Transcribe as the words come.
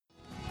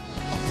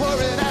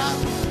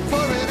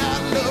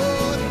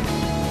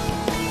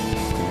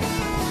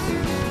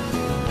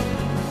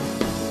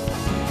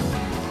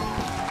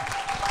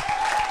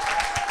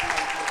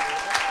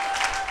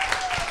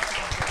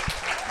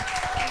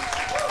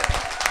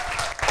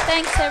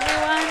Thanks,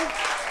 everyone.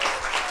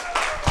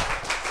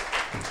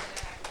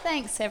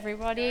 Thanks,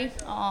 everybody.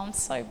 Oh, I'm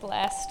so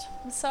blessed.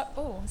 Is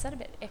that a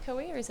bit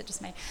echoey or is it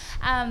just me?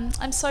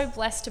 I'm so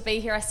blessed to be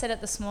here. I said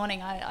it this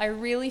morning. I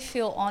really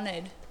feel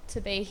honoured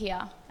to be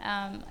here.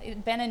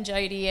 Ben and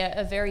Jody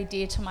are very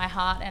dear to my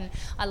heart, and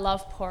I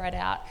love Pour It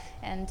Out.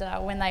 And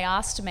when they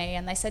asked me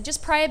and they said,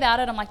 just pray about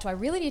it, I'm like, do I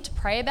really need to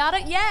pray about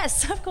it?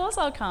 Yes, of course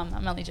I'll come.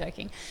 I'm only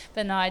joking.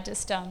 But no,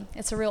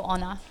 it's a real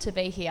honour to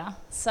be here.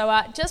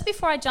 So just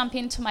before I jump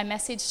into my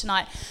message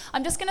tonight,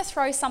 I'm just going to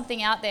throw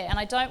something out there. And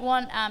I don't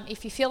want,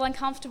 if you feel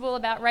uncomfortable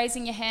about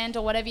raising your hand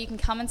or whatever, you can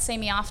come and see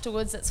me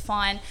afterwards, it's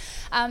fine.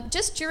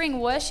 Just during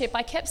worship,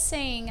 I kept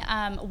seeing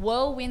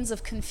whirlwinds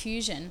of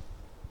confusion.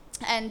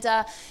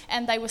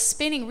 And they were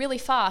spinning really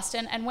fast.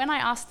 And when I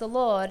asked the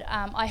Lord,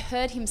 I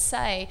heard him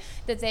say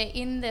that they're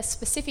in the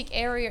specific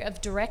area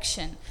of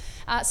direction.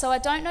 So I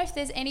don't know if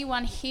there's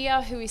anyone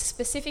here who is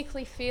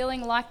specifically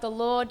feeling like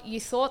you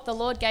thought the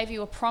Lord gave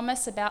you a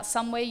promise about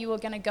somewhere you were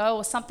going to go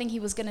or something he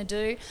was going to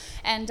do.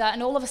 And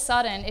all of a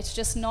sudden, it's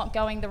just not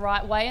going the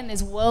right way and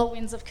there's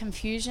whirlwinds of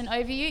confusion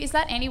over you. Is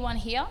that anyone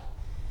here?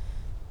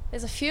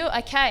 There's a few?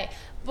 Okay.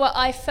 Well,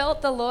 I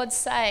felt the Lord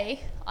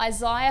say,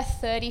 Isaiah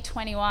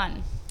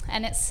 30:21.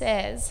 And it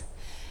says,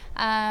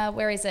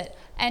 where is it?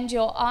 And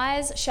your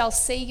eyes shall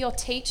see your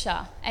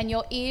teacher, and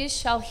your ears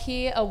shall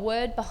hear a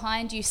word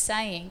behind you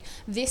saying,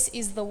 this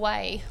is the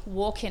way,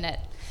 walk in it.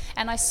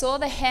 And I saw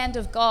the hand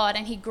of God,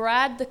 and he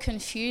grabbed the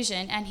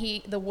confusion, and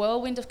the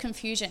whirlwind of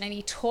confusion, and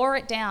he tore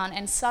it down,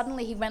 and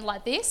suddenly he went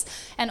like this,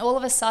 and all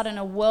of a sudden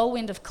a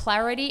whirlwind of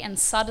clarity and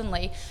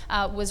suddenly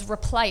was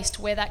replaced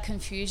where that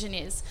confusion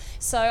is.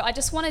 So I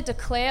just want to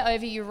declare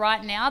over you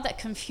right now that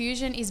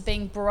confusion is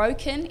being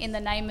broken in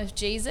the name of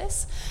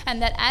Jesus,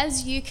 and that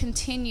as you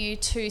continue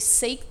to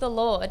seek the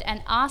Lord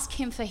and ask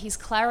him for his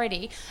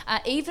clarity,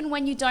 even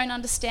when you don't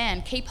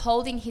understand, keep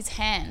holding his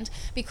hand,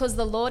 because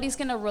the Lord is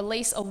going to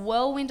release a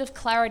whirlwind of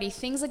clarity.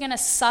 Things are going to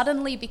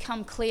suddenly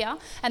become clear,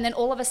 and then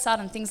all of a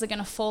sudden things are going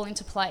to fall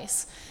into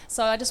place.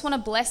 So I just want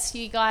to bless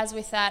you guys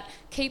with that.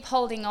 Keep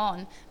holding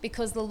on,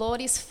 because the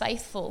Lord is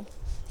faithful.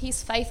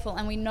 He's faithful,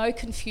 and we know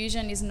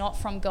confusion is not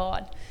from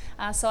God.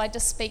 So I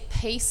just speak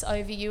peace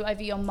over you,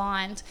 over your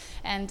mind,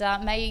 and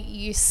may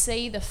you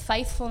see the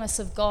faithfulness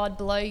of God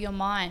blow your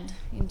mind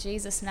in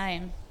Jesus'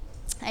 name.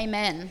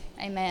 Amen.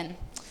 Amen.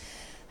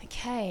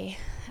 Okay.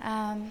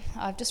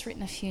 I've just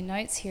written a few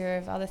notes here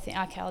of other things.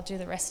 Okay, I'll do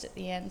the rest at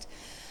the end.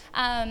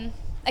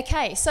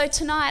 Okay, so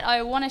tonight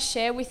I want to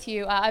share with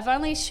you, I've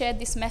only shared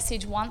this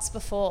message once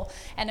before,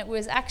 and it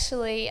was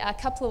actually a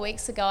couple of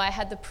weeks ago. I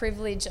had the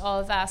privilege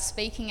of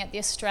speaking at the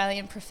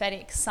Australian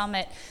Prophetic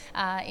Summit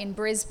in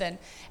Brisbane,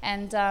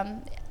 and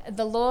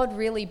the Lord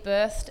really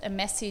birthed a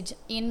message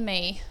in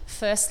me,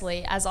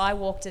 firstly, as I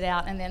walked it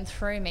out, and then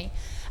through me,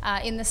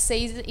 in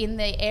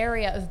the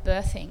area of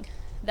birthing.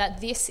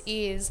 That this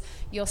is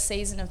your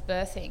season of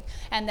birthing,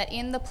 and that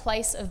in the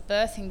place of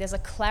birthing there's a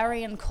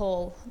clarion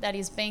call that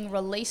is being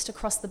released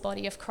across the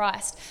body of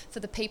Christ for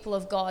the people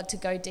of God to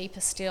go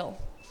deeper still.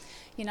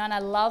 And I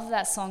love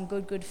that song,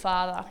 Good, Good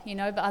Father,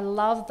 but I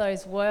love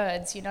those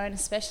words, and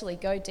especially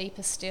go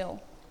deeper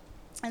still.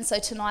 And so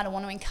tonight I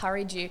want to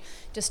encourage you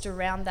just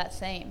around that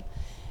theme.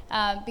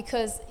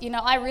 Because,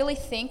 I really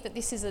think that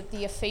this is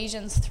the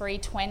Ephesians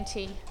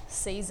 3:20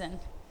 season.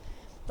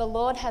 The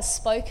Lord has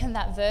spoken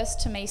that verse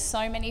to me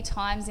so many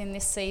times in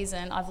this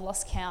season, I've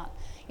lost count.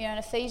 And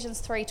Ephesians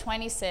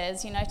 3:20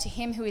 says, to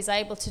him who is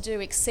able to do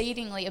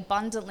exceedingly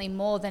abundantly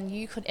more than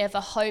you could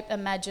ever hope,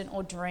 imagine,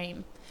 or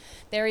dream.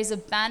 There is a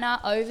banner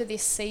over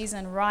this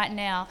season right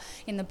now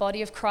in the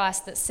body of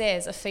Christ that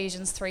says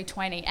Ephesians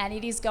 3:20, and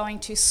it is going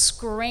to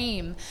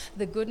scream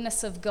the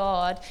goodness of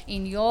God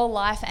in your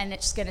life, and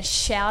it's going to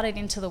shout it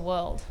into the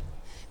world,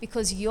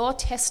 because your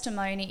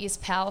testimony is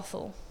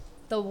powerful.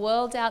 The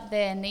world out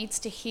there needs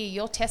to hear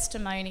your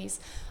testimonies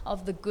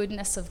of the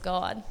goodness of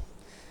God.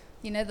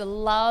 The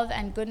love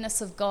and goodness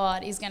of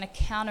God is going to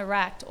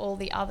counteract all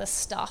the other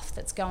stuff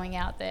that's going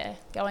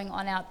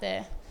on out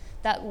there.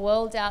 That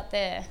world out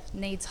there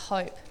needs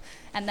hope,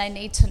 and they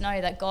need to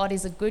know that God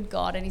is a good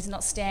God, and he's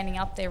not standing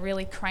up there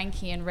really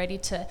cranky and ready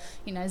to,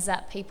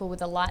 zap people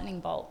with a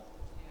lightning bolt.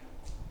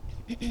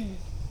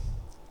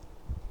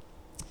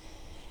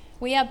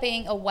 We are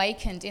being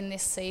awakened in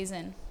this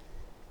season.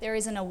 There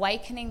is an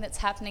awakening that's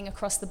happening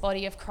across the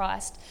body of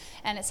Christ,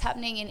 and it's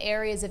happening in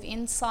areas of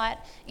insight,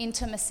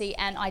 intimacy,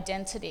 and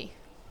identity.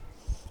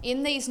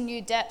 In these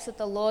new depths that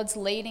the Lord's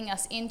leading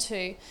us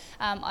into,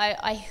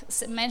 I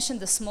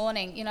mentioned this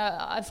morning,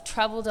 I've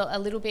travelled a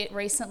little bit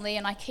recently,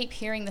 and I keep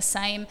hearing the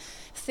same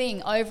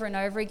thing over and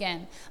over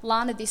again.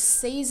 Lana, this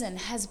season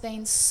has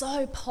been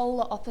so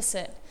polar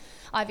opposite.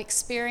 I've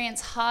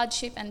experienced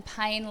hardship and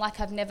pain like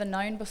I've never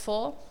known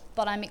before,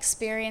 but I'm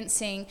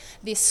experiencing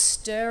this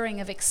stirring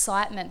of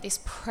excitement, this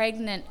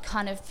pregnant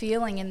kind of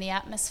feeling in the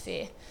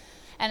atmosphere.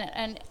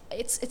 And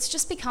it's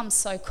just become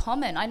so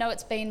common. I know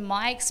it's been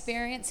my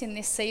experience in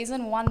this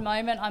season. One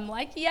moment I'm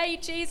like, yay,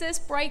 Jesus,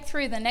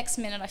 breakthrough. The next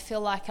minute I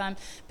feel like I'm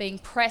being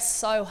pressed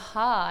so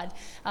hard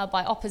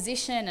by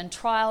opposition and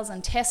trials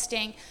and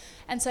testing.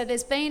 And so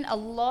there's been a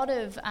lot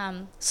of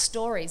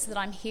stories that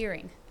I'm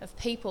hearing of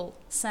people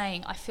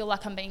saying, I feel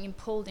like I'm being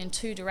pulled in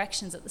two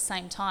directions at the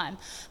same time.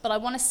 But I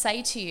want to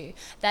say to you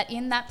that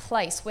in that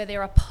place where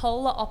there are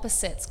polar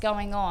opposites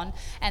going on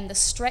and the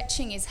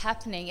stretching is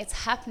happening,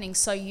 it's happening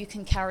so you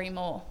can carry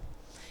more.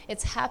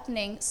 It's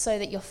happening so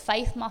that your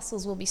faith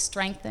muscles will be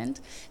strengthened,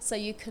 so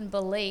you can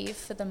believe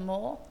for the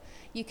more.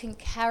 You can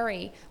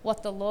carry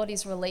what the Lord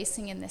is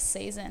releasing in this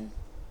season.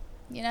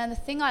 You know, and the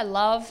thing I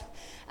love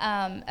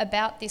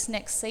about this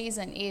next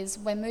season is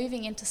we're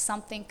moving into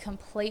something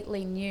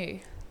completely new.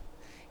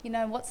 You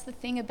know, what's the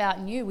thing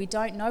about new? We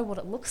don't know what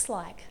it looks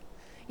like.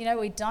 You know,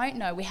 we don't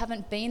know. We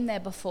haven't been there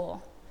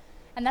before.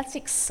 And that's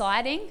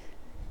exciting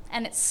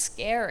and it's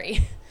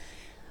scary,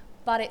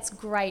 but it's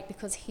great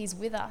because He's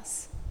with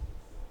us.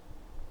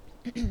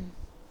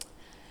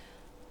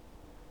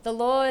 The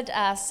Lord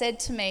said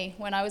to me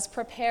when I was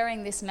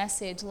preparing this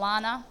message,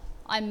 Lana,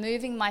 I'm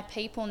moving my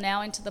people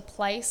now into the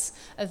place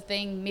of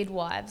being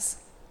midwives.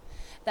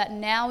 That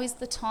now is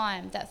the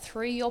time that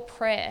through your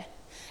prayer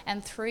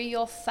and through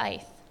your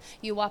faith,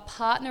 you are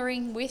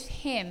partnering with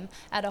Him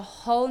at a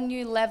whole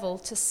new level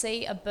to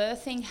see a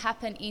birthing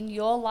happen in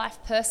your life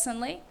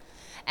personally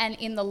and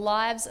in the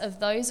lives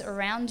of those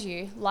around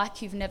you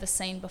like you've never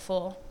seen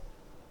before.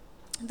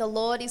 The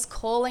Lord is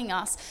calling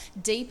us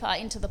deeper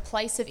into the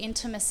place of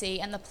intimacy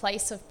and the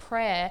place of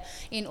prayer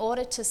in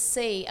order to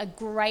see a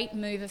great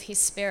move of His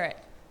Spirit.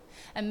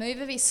 A move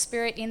of His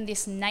Spirit in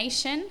this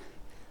nation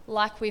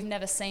like we've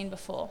never seen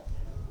before.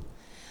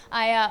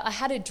 I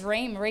had a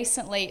dream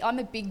recently. I'm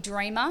a big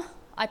dreamer.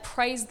 I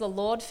praise the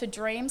Lord for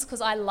dreams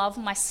because I love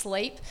my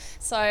sleep.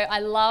 So I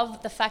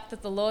love the fact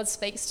that the Lord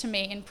speaks to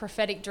me in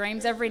prophetic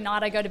dreams. Every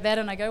night I go to bed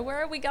and I go,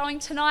 where are we going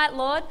tonight,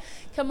 Lord?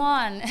 Come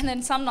on. And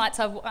then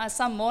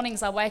some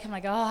mornings I wake and I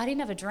go, oh, I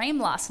didn't have a dream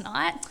last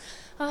night.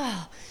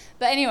 Oh.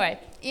 But anyway,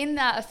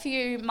 a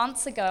few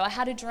months ago, I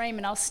had a dream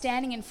and I was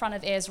standing in front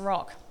of Ayers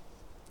Rock.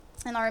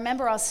 And I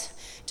remember I was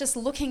just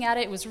looking at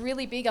it. It was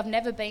really big. I've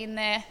never been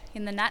there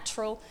in the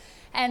natural.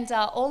 And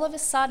all of a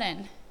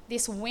sudden,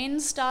 this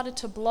wind started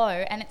to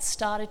blow and it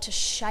started to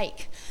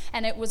shake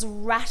and it was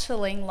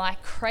rattling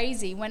like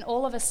crazy when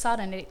all of a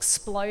sudden it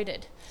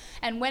exploded.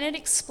 And when it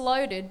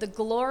exploded, the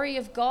glory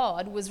of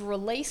God was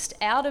released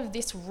out of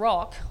this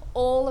rock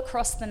all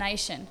across the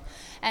nation.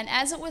 And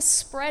as it was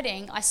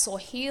spreading, I saw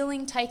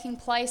healing taking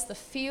place. The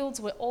fields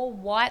were all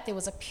white. There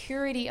was a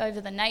purity over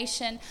the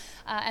nation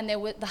and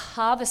the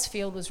harvest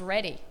field was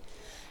ready.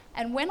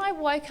 And when I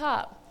woke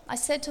up, I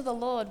said to the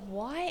Lord,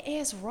 why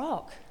Ayers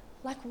Rock?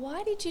 Like,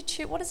 why did you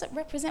choose, what does it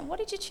represent? What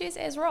did you choose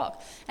Ayers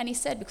Rock? And He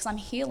said, because I'm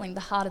healing the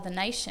heart of the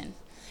nation.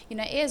 You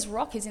know, Ayers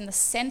Rock is in the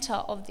center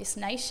of this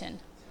nation.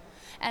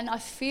 And I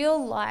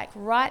feel like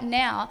right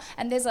now,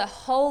 and there's a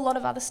whole lot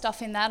of other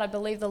stuff in that. I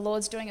believe the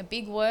Lord's doing a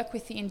big work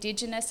with the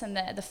Indigenous and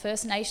the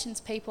First Nations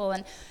people,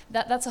 and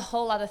that's a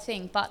whole other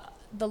thing. But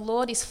the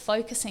Lord is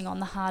focusing on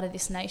the heart of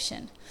this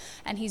nation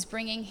and He's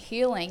bringing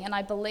healing. And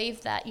I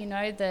believe that, you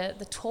know,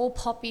 the tall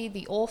poppy,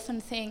 the orphan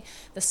thing,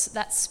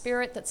 that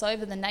spirit that's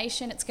over the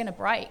nation, it's going to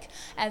break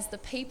as the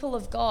people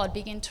of God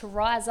begin to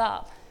rise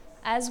up,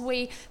 as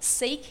we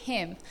seek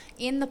Him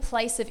in the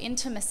place of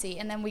intimacy,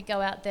 and then we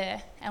go out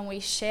there and we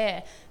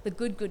share the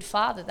good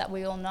Father that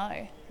we all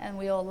know and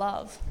we all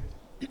love.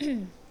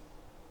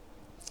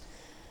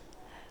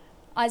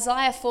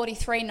 Isaiah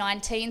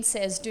 43:19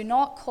 says, do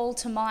not call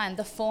to mind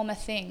the former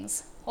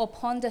things or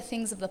ponder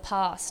things of the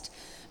past.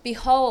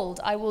 Behold,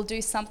 I will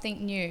do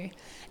something new.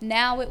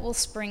 Now it will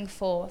spring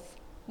forth.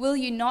 Will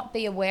you not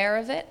be aware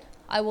of it?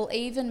 I will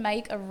even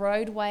make a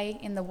roadway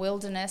in the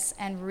wilderness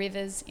and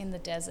rivers in the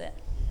desert.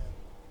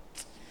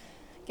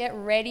 Get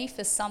ready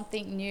for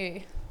something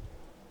new.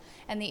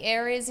 And the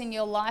areas in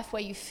your life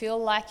where you feel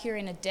like you're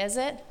in a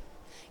desert,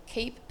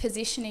 keep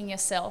positioning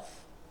yourself.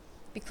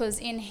 Because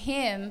in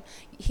Him,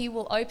 He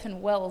will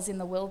open wells in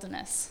the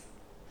wilderness.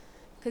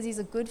 Because He's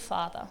a good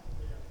Father.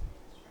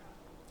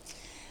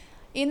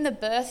 In the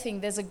birthing,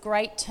 there's a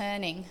great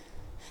turning.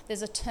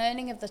 There's a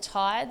turning of the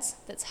tides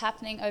that's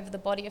happening over the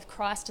body of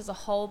Christ as a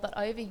whole, but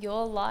over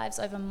your lives,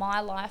 over my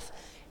life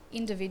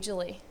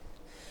individually.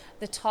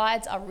 The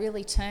tides are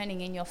really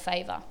turning in your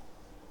favor.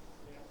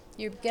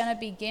 You're going to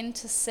begin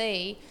to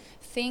see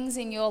things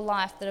in your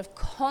life that have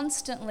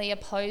constantly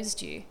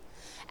opposed you.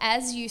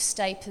 As you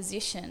stay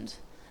positioned,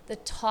 the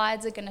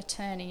tides are going to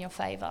turn in your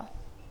favor.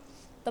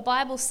 The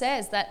Bible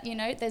says that, you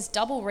know, there's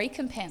double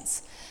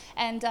recompense.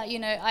 And, you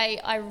know,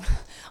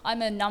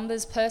 I'm a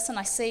numbers person.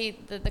 I see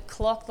the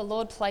clock. The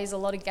Lord plays a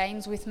lot of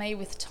games with me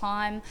with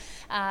time.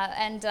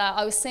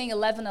 I was seeing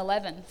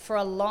 11:11 for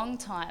a long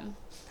time.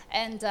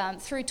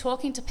 And through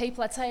talking to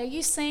people, I'd say, are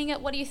you seeing it?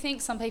 What do you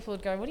think? Some people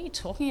would go, what are you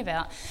talking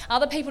about?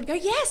 Other people would go,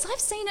 yes, I've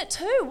seen it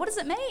too. What does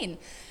it mean?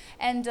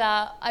 And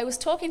I was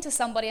talking to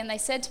somebody and they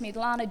said to me,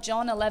 Lana,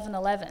 John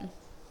 11:11.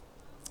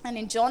 And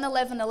in John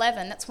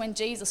 11:11, that's when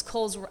Jesus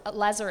calls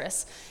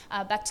Lazarus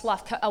back to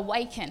life,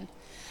 awaken.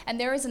 And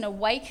there is an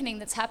awakening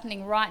that's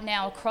happening right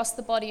now across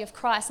the body of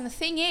Christ. And the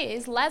thing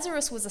is,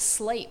 Lazarus was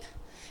asleep,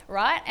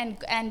 right?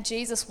 And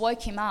Jesus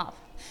woke him up.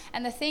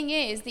 And the thing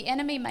is, the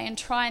enemy may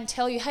try and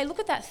tell you, hey, look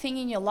at that thing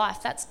in your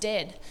life, that's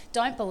dead.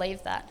 Don't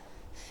believe that.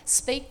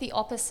 Speak the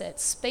opposite.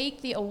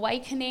 Speak the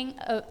awakening,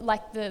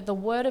 like the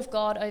word of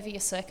God over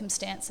your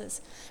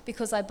circumstances.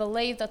 Because I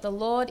believe that the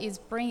Lord is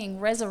bringing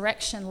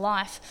resurrection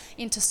life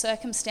into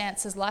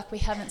circumstances like we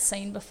haven't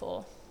seen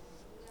before.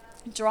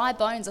 Dry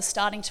bones are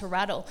starting to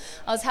rattle.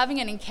 I was having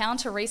an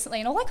encounter recently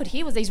and all I could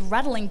hear was these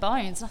rattling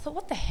bones. And I thought,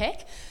 what the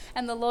heck?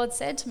 And the Lord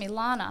said to me,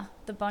 Lana,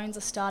 the bones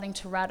are starting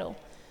to rattle.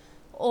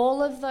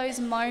 All of those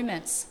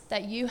moments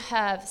that you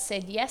have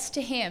said yes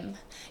to him,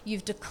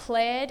 you've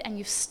declared and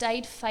you've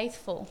stayed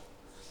faithful,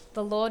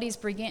 the Lord is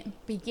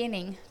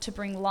beginning to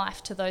bring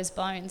life to those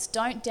bones.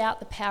 Don't doubt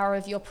the power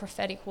of your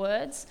prophetic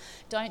words.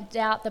 Don't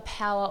doubt the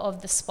power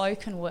of the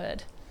spoken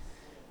word,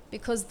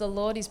 because the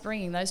Lord is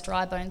bringing those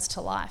dry bones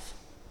to life.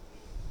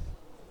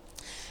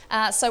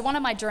 So one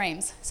of my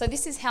dreams, so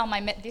this is how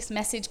this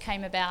message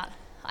came about.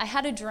 I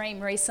had a dream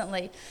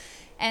recently,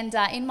 and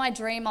in my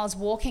dream I was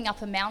walking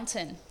up a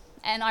mountain.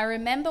 And I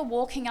remember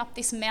walking up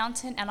this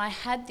mountain and I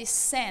had this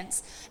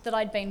sense that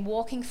I'd been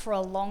walking for a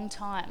long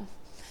time.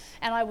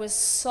 And I was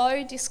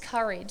so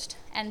discouraged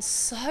and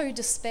so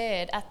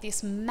despaired at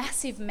this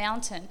massive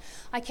mountain.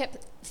 I kept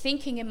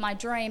thinking in my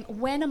dream,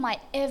 when am I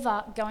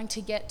ever going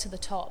to get to the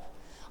top?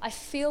 I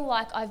feel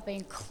like I've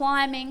been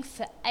climbing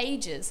for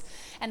ages.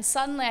 And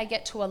suddenly I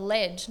get to a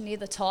ledge near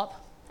the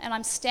top and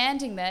I'm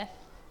standing there.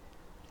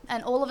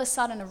 And all of a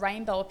sudden a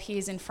rainbow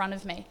appears in front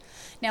of me.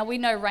 Now we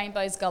know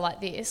rainbows go like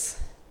this.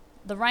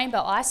 The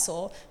rainbow I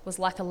saw was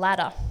like a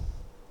ladder.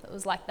 It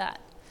was like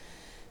that.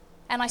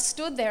 And I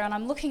stood there and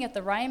I'm looking at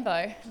the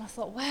rainbow and I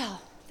thought, wow,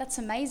 that's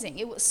amazing.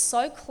 It was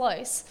so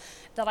close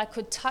that I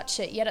could touch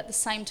it, yet at the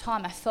same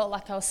time I felt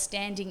like I was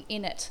standing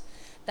in it.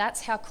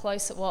 That's how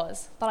close it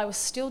was. But I was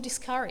still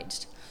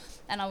discouraged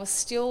and I was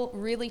still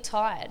really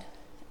tired.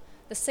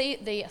 The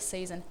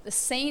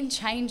scene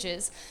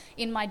changes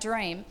in my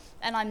dream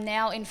and I'm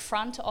now in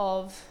front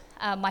of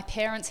my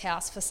parents'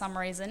 house for some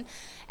reason.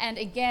 And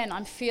again,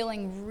 I'm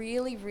feeling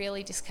really,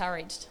 really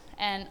discouraged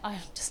and I'm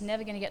just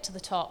never going to get to the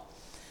top.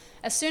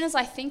 As soon as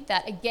I think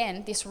that,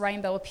 again, this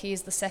rainbow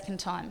appears the second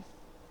time.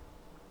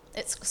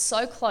 It's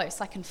so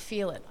close, I can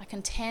feel it. I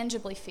can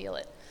tangibly feel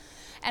it.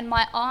 And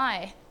my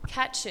eye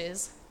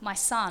catches my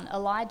son,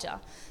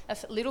 Elijah, a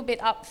little bit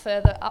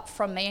further up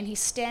from me, and he's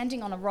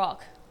standing on a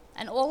rock.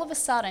 And all of a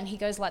sudden, he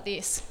goes like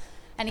this.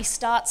 And he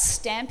starts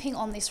stamping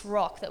on this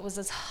rock that was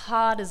as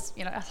hard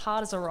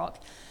as a rock.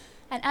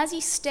 And as he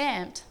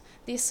stamped,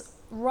 this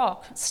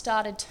rock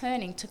started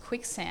turning to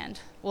quicksand.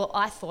 Well,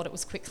 I thought it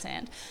was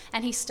quicksand.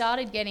 And he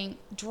started getting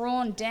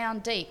drawn down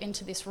deep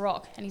into this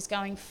rock. And he's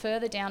going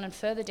further down and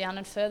further down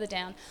and further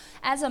down.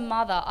 As a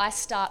mother, I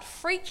start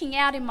freaking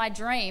out in my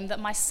dream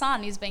that my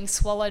son is being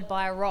swallowed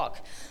by a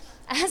rock.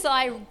 As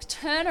I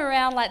turn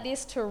around like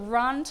this to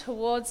run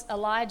towards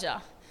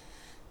Elijah,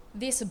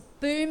 this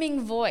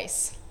booming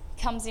voice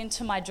comes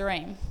into my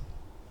dream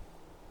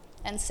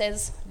and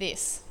says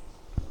this.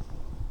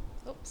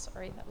 Oops,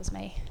 sorry, that was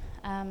me.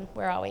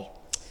 Where are we?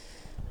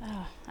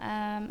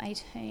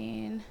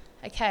 18.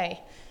 Okay.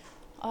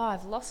 Oh,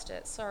 I've lost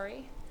it.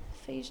 Sorry.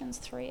 Ephesians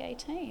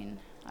 3:18.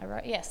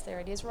 Yes, there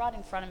it is, right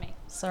in front of me.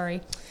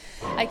 Sorry.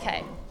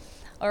 Okay.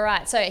 All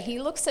right. So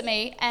he looks at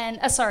me and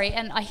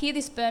and I hear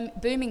this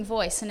booming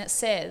voice, and it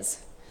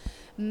says,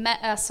 where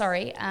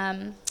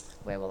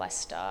will I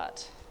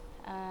start?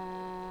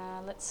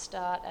 Let's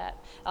start at,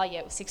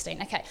 it was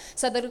 16. Okay,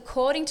 so that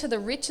according to the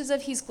riches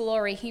of his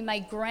glory, he may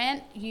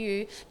grant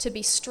you to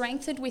be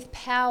strengthened with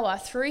power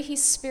through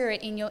his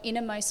Spirit in your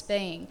innermost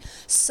being,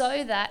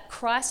 so that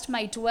Christ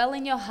may dwell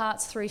in your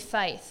hearts through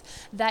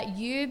faith, that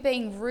you,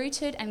 being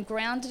rooted and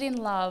grounded in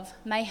love,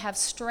 may have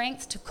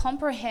strength to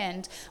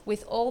comprehend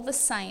with all the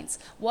saints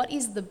what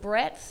is the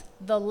breadth,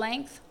 the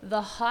length,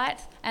 the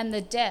height, and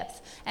the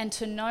depth, and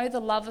to know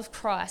the love of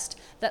Christ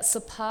that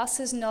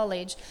surpasses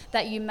knowledge,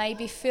 that you may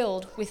be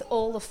filled with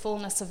all the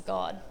fullness of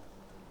God.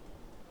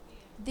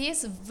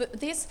 Who's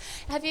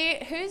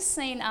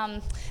seen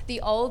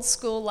the old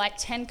school like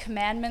 10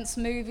 Commandments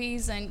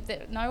movies? And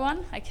no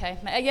one? Okay,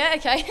 yeah,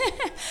 okay.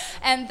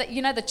 And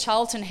the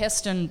Charlton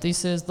Heston,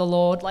 this is the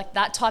Lord, like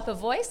that type of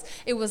voice.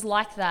 It was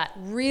like that,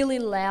 really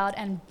loud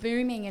and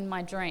booming in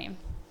my dream.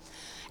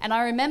 And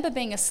I remember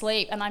being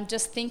asleep and I'm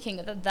just thinking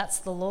that that's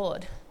the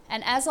Lord.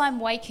 And as I'm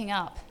waking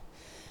up,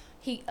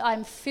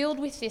 I'm filled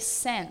with this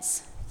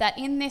sense that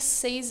in this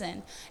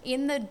season,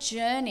 in the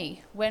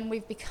journey, when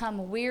we've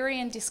become weary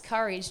and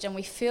discouraged and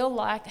we feel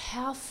like,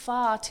 how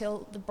far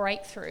till the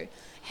breakthrough?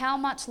 How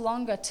much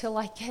longer till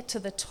I get to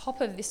the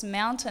top of this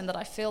mountain that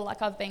I feel like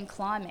I've been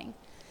climbing?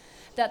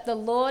 that the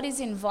Lord is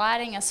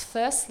inviting us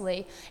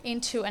firstly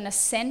into an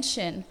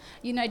ascension.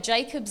 You know,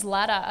 Jacob's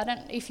ladder, I don't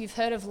know if you've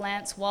heard of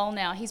Lance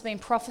Wallnow. He's been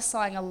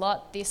prophesying a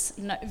lot. This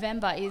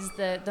November is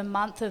the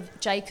month of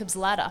Jacob's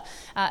ladder,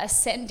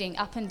 ascending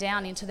up and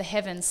down into the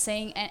heavens,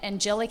 seeing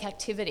angelic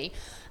activity,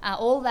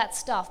 all that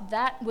stuff.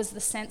 That was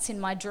the sense in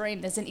my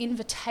dream. There's an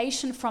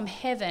invitation from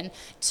heaven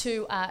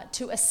to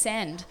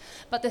ascend.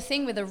 But the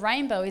thing with the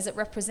rainbow is it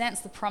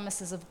represents the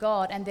promises of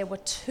God, and there were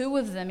two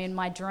of them in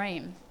my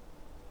dream.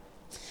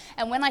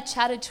 And when I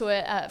chatted to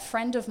a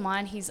friend of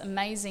mine, he's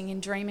amazing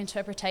in dream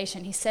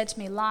interpretation, he said to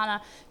me,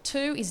 Lana,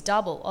 2 is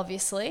double,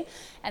 obviously,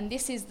 and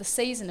this is the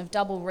season of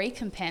double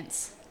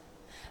recompense.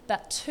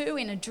 But 2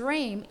 in a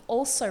dream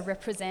also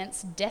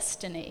represents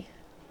destiny.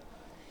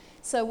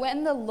 So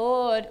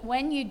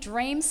when you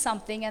dream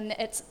something and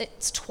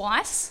it's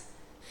twice,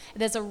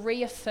 there's a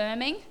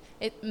reaffirming,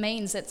 it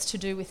means it's to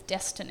do with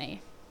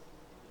destiny.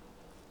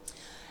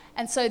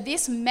 And so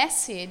this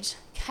message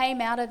came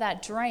out of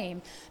that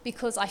dream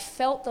because I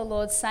felt the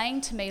Lord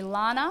saying to me,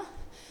 Lana,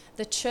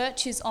 the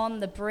church is on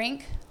the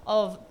brink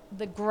of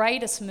the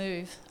greatest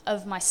move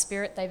of my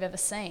spirit they've ever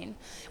seen,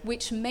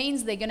 which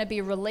means they're going to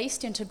be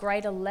released into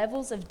greater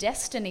levels of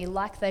destiny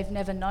like they've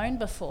never known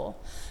before.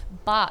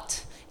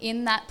 But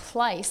in that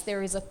place,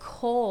 there is a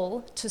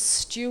call to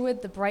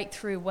steward the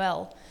breakthrough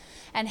well.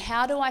 And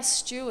how do I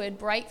steward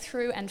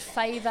breakthrough and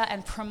favor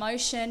and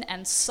promotion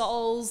and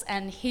souls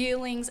and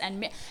healings?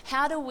 And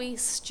how do we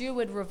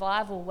steward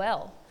revival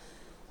well?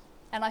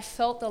 And I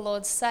felt the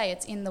Lord say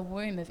it's in the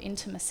womb of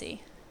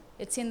intimacy.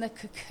 It's in the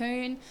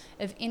cocoon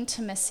of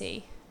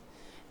intimacy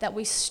that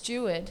we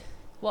steward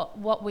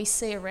what we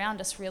see around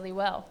us really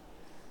well.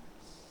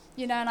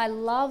 You know, and I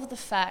love the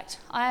fact,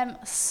 I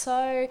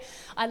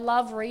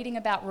love reading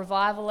about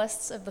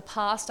revivalists of the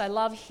past. I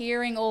love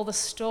hearing all the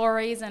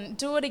stories and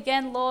do it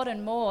again, Lord,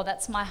 and more.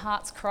 That's my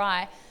heart's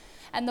cry.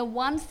 And the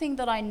one thing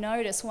that I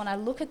notice when I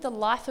look at the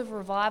life of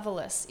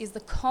revivalists is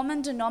the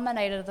common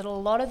denominator that a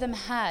lot of them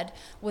had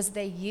was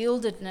their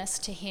yieldedness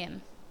to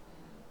Him.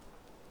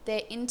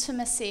 Their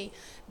intimacy,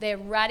 their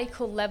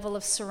radical level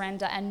of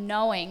surrender and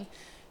knowing,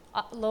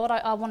 Lord,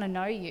 I want to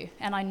know you,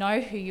 and I know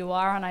who you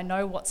are, and I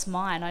know what's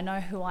mine. I know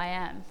who I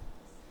am.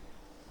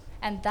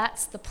 And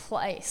that's the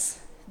place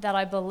that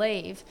I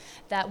believe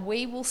that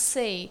we will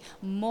see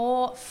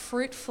more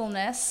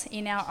fruitfulness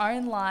in our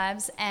own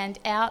lives and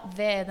out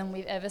there than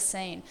we've ever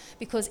seen.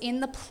 Because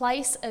in the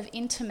place of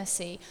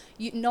intimacy,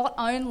 you not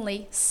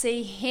only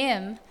see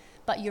Him,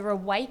 but you're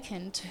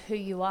awakened to who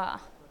you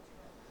are.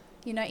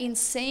 You know, in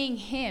seeing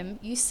Him,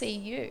 you see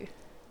you.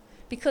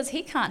 Because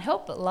He can't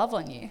help but love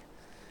on you.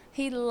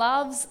 He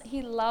loves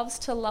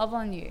to love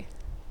on you.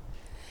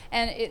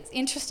 And it's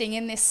interesting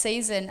in this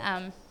season,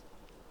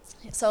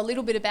 so a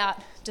little bit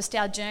about just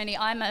our journey.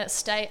 I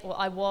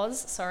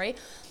was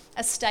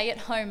a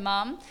stay-at-home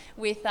mum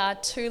with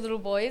 2 little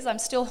boys. I'm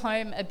still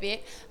home a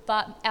bit,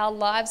 but our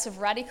lives have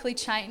radically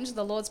changed.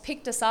 The Lord's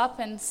picked us up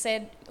and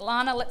said,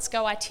 Lana, let's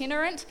go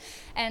itinerant.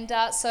 And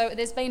so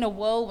there's been a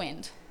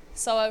whirlwind.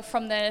 So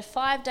from the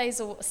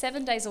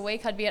 7 days a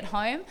week I'd be at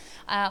home,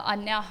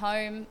 I'm now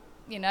home,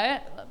 you know,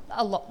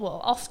 a lot,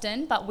 well,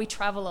 often, but we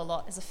travel a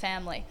lot as a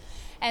family.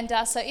 And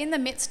so in the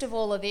midst of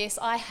all of this,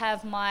 I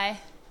have my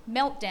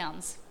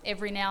meltdowns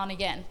every now and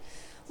again.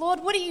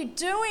 Lord, what are you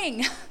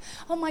doing?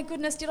 Oh my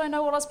goodness, did I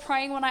know what I was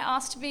praying when I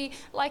asked to be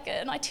like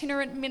an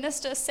itinerant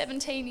minister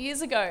 17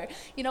 years ago?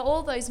 You know,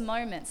 all those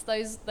moments,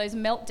 those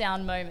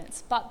meltdown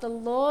moments. But the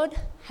Lord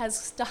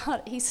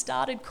He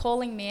started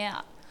calling me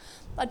out.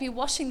 I'd be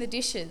washing the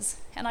dishes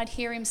and I'd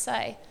hear Him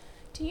say,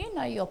 do you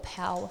know you're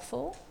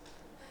powerful?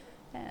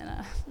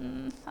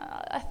 And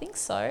I think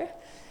so.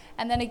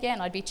 And then again,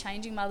 I'd be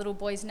changing my little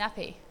boy's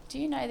nappy. Do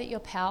you know that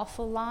you're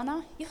powerful,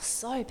 Lana? You're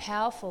so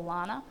powerful,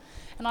 Lana.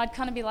 And I'd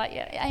kind of be like,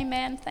 yeah,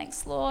 amen,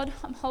 thanks, Lord.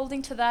 I'm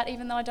holding to that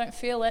even though I don't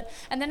feel it.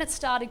 And then it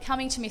started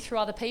coming to me through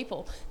other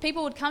people.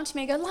 People would come to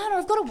me and go, Lana,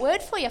 I've got a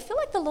word for you. I feel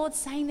like the Lord's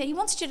saying that He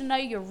wants you to know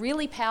you're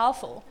really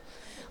powerful.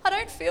 I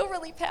don't feel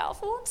really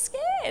powerful. I'm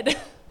scared.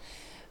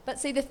 But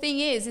see, the thing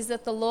is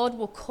that the Lord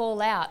will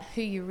call out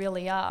who you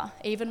really are,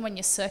 even when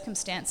your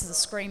circumstances are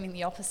screaming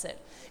the opposite.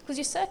 Because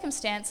your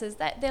circumstances,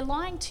 they're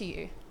lying to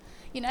you.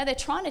 You know, they're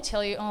trying to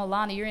tell you, oh,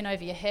 Lana, you're in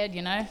over your head,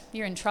 you know,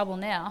 you're in trouble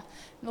now.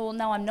 Well,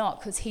 no, I'm not,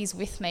 because He's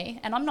with me.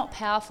 And I'm not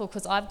powerful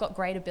because I've got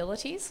great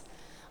abilities.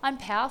 I'm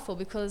powerful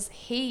because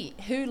He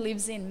who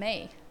lives in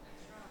me.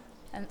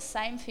 And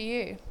same for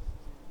you.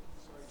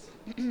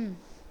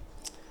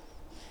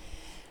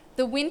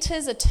 The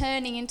winters are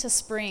turning into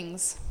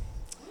springs.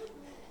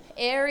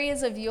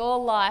 Areas of your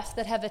life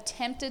that have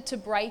attempted to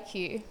break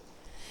you,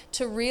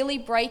 to really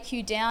break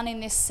you down in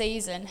this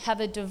season, have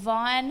a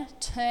divine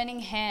turning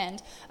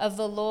hand of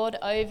the Lord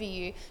over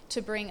you to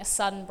bring a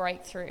sudden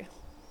breakthrough.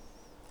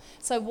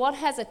 So what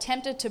has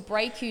attempted to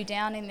break you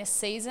down in this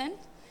season,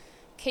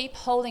 keep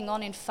holding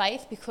on in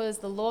faith because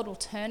the Lord will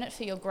turn it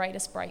for your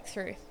greatest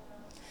breakthrough.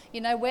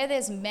 You know, where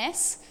there's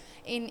mess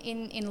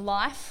in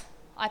life,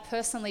 I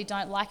personally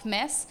don't like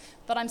mess,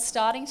 but I'm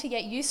starting to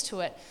get used to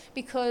it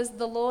because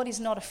the Lord is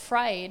not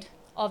afraid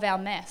of our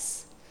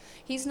mess.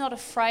 He's not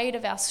afraid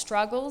of our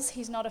struggles.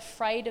 He's not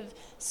afraid of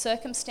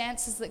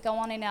circumstances that go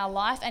on in our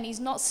life. And he's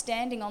not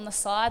standing on the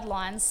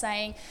sidelines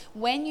saying,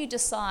 when you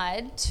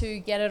decide to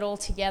get it all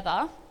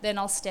together, then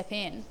I'll step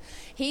in.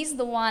 He's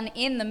the one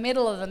in the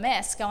middle of the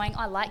mess going,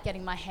 I like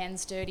getting my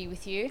hands dirty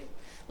with you.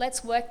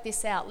 Let's work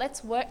this out.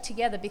 Let's work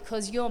together,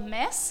 because your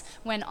mess,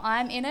 when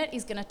I'm in it,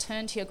 is going to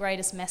turn to your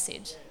greatest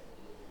message.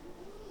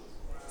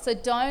 So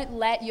don't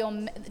let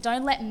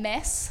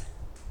mess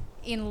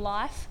in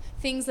life,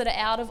 things that are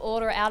out of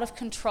order, out of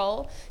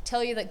control,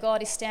 tell you that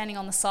God is standing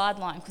on the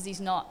sideline, because he's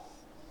not.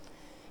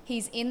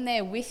 He's in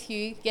there with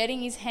you,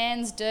 getting his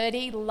hands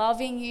dirty,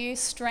 loving you,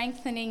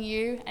 strengthening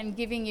you, and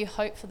giving you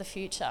hope for the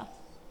future.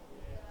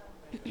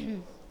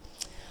 Thank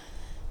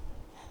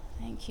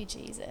you,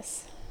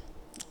 Jesus.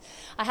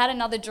 I had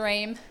another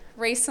dream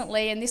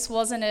recently, and this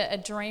wasn't a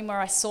dream where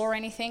I saw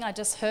anything. I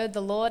just heard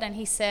the Lord, and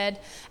he said,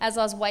 as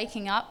I was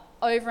waking up,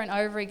 over and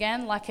over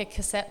again, like a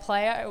cassette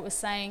player, he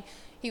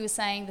was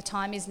saying, the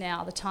time is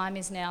now, the time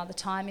is now, the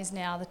time is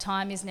now, the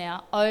time is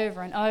now,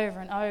 over and over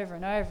and over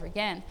and over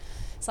again.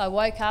 So I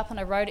woke up and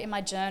I wrote it in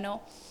my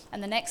journal,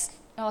 and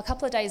a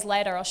couple of days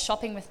later, I was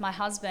shopping with my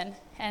husband,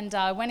 and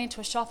I went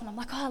into a shop, and I'm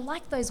like, I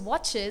like those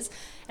watches,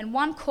 and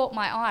one caught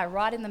my eye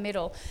right in the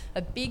middle,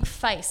 a big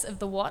face of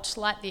the watch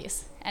like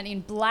this, and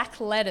in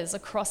black letters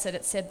across it,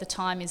 it said, the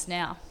time is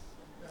now.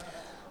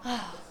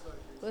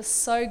 It was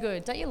so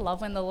good. Don't you love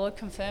when the Lord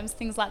confirms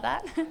things like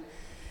that?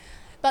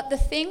 But the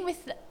thing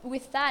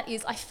with that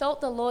is, I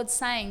felt the Lord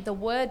saying, the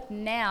word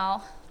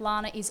now,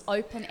 Lana, is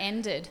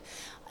open-ended.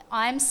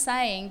 I'm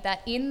saying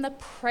that in the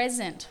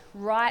present,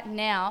 right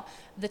now,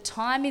 the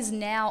time is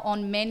now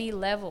on many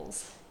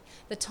levels.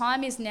 The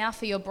time is now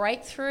for your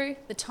breakthrough.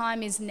 The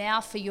time is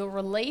now for your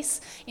release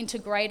into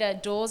greater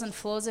doors and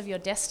floors of your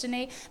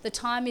destiny. The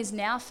time is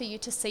now for you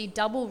to see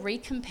double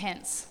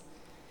recompense.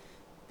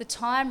 The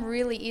time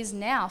really is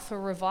now for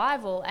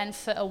revival and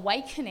for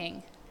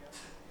awakening.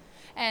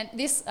 And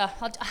this, I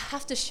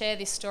have to share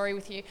this story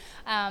with you.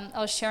 I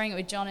was sharing it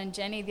with John and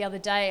Jenny the other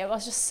day. I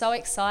was just so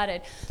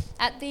excited.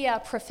 At the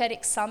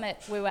prophetic summit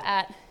we were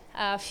at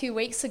a few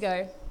weeks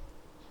ago,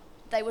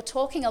 they were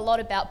talking a lot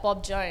about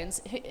Bob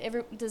Jones.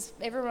 Does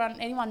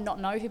anyone not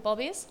know who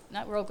Bob is?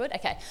 No, we're all good?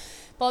 Okay.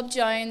 Bob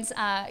Jones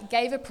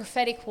gave a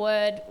prophetic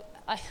word.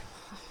 I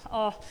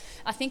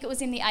think it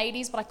was in the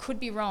 80s, but I could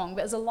be wrong.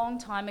 But it was a long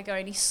time ago,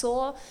 and he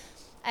saw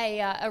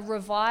a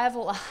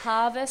revival, a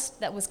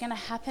harvest that was going to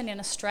happen in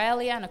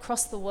Australia and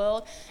across the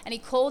world, and he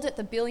called it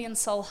the Billion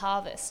Soul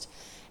Harvest.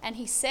 And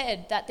he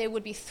said that there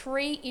would be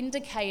 3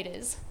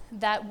 indicators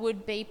that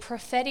would be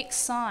prophetic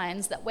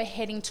signs that we're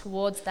heading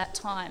towards that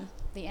time,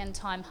 the end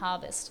time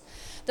harvest.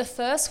 The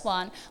first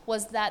one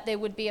was that there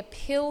would be a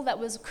pill that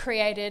was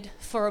created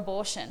for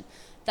abortion.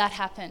 That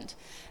happened.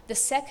 The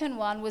second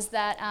one was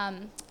that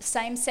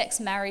same-sex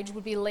marriage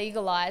would be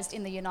legalized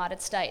in the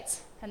United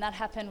States. And that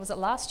happened, was it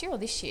last year or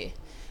this year?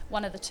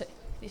 One of the two.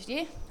 This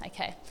year?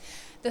 Okay.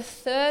 The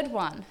third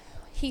one,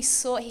 he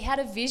had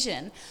a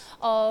vision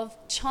of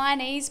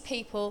Chinese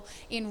people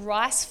in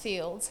rice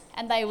fields,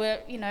 and they were,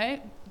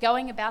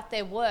 going about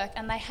their work,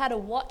 and they had a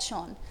watch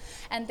on.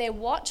 And their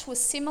watch was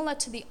similar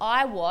to the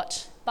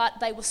iWatch, but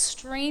they were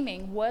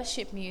streaming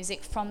worship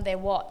music from their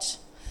watch.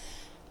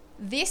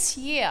 This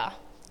year,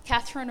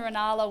 Catherine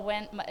Ranala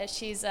went,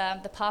 she's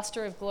the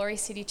pastor of Glory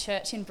City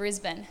Church in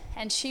Brisbane,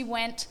 and she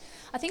went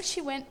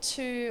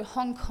to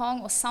Hong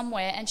Kong or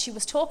somewhere, and she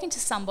was talking to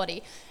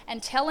somebody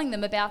and telling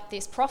them about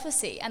this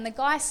prophecy. And the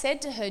guy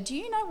said to her, do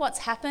you know what's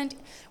happened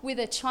with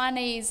a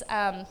Chinese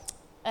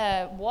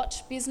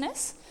watch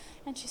business?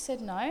 And she said,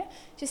 no.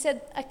 She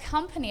said, a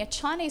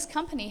Chinese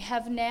company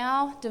have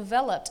now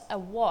developed a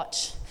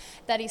watch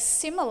that is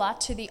similar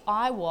to the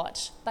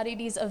iWatch, but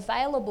it is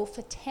available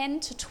for $10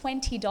 to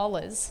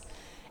 $20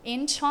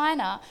 in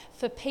China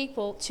for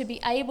people to be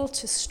able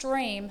to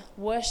stream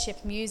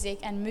worship music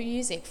and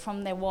music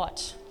from their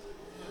watch.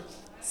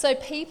 So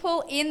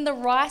people in the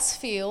rice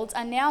fields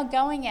are now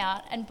going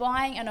out and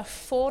buying an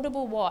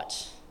affordable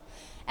watch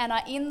and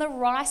are in the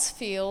rice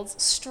fields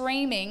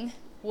streaming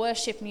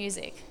worship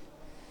music.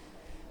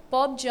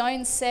 Bob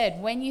Jones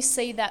said, when you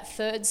see that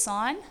third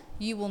sign,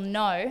 you will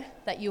know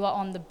that you are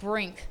on the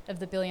brink of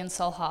the billion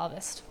soul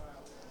harvest.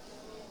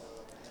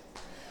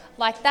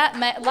 Like that,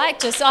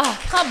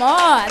 come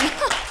on.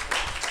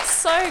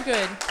 So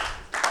good.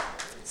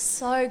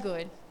 So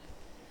good.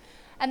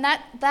 And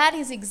that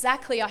is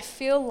exactly, I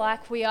feel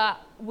like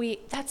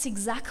that's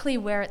exactly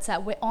where it's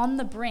at. We're on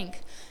the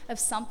brink of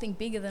something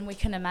bigger than we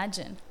can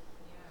imagine.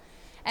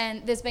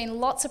 And there's been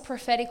lots of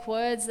prophetic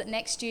words that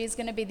next year is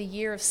going to be the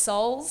year of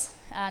souls.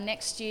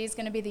 Next year is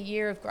going to be the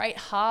year of great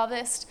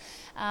harvest.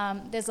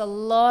 There's a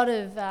lot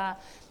of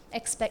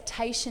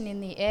expectation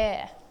in the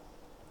air.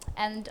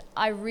 And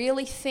I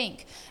really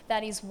think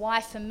that is why,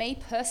 for me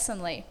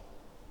personally,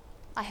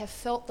 I have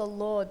felt the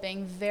Lord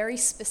being very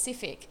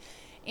specific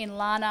in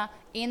Lana,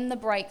 in the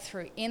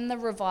breakthrough, in the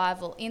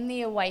revival, in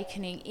the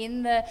awakening,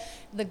 in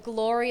the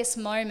glorious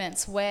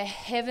moments where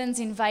heaven's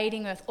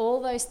invading earth,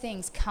 all those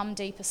things, come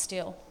deeper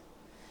still.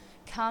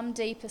 Come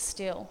deeper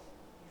still.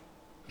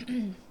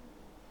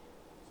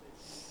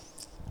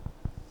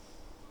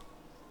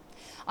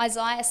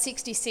 Isaiah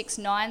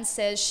 66:9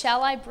 says,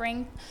 "Shall I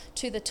bring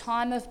to the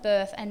time of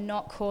birth and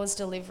not cause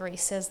delivery,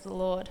 says the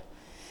Lord?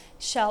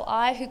 Shall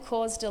I who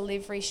cause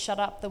delivery shut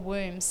up the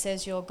womb,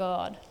 says your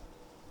God?"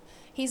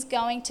 He's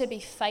going to be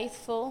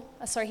faithful.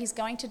 He's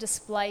going to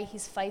display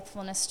his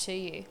faithfulness to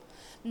you.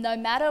 No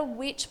matter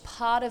which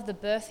part of the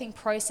birthing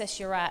process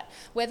you're at,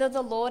 whether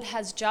the Lord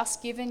has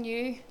just given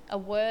you a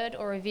word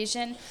or a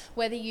vision,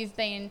 whether you've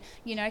been,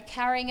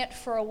 carrying it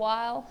for a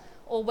while,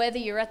 or whether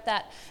you're at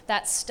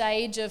that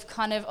stage of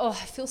kind of, I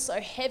feel so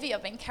heavy,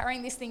 I've been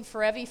carrying this thing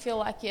forever, you feel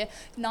like you're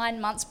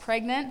 9 months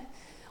pregnant,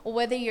 or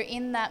whether you're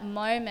in that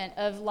moment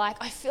of like,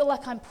 I feel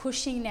like I'm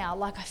pushing now,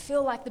 like I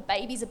feel like the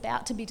baby's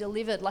about to be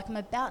delivered, like I'm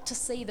about to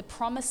see the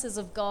promises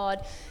of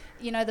God,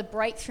 the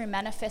breakthrough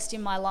manifest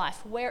in my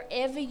life.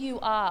 Wherever you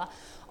are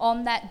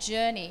on that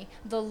journey,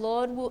 the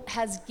Lord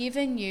has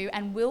given you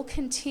and will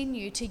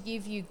continue to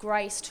give you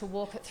grace to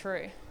walk it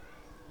through.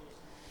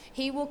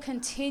 He will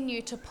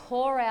continue to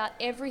pour out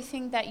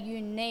everything that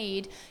you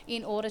need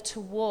in order to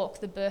walk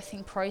the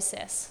birthing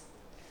process.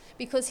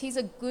 Because he's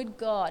a good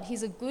God,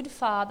 he's a good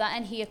Father,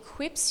 and he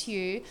equips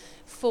you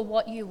for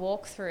what you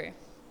walk through.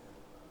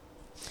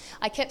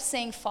 I kept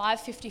seeing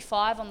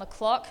 5:55 on the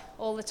clock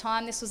all the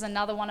time. This was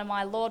another one of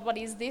my, Lord, what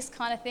is this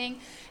kind of thing?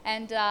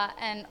 And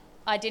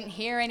I didn't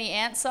hear any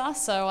answer,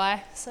 so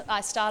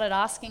I started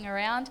asking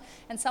around,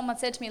 and someone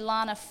said to me,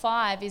 Lana,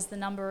 5 is the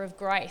number of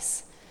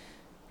grace.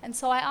 And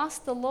so I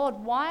asked the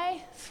Lord,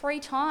 why 3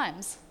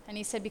 times? And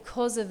he said,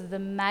 because of the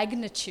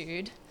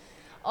magnitude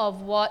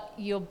of what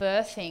you're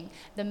birthing,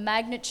 the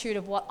magnitude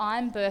of what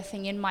I'm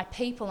birthing in my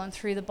people and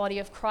through the body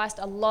of Christ.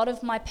 A lot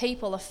of my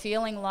people are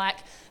feeling like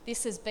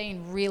this has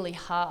been really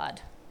hard.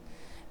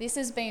 This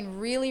has been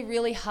really,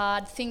 really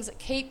hard, things that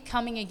keep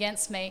coming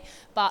against me,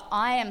 but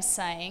I am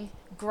saying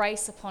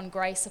grace upon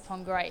grace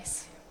upon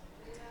grace.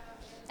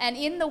 And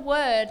in the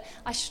word,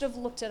 I should have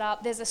looked it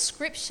up, there's a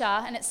scripture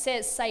and it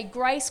says, say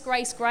grace,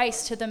 grace,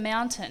 grace to the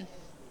mountain.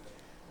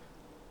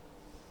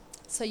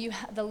 So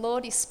the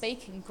Lord is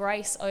speaking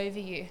grace over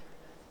you.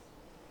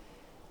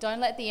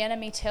 Don't let the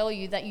enemy tell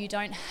you that you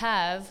don't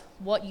have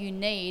what you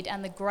need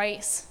and the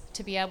grace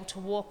to be able to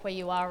walk where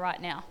you are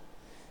right now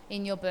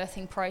in your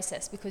birthing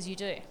process, because you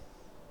do.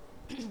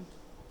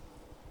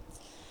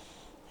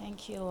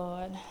 Thank you,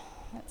 Lord.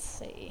 Let's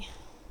see.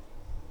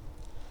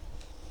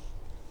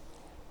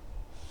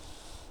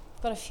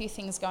 I've got a few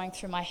things going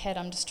through my head.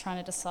 I'm just trying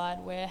to decide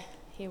where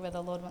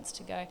the Lord wants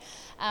to go.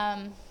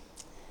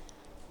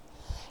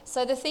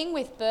 So the thing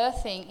with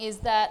birthing is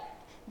that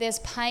there's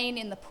pain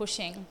in the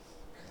pushing.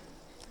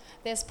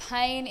 There's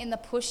pain in the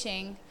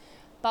pushing,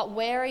 but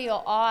where are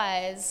your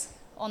eyes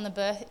in the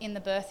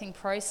birthing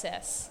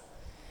process?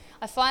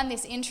 I find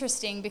this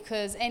interesting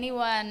because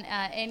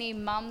any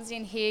mums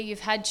in here,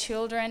 you've had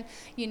children,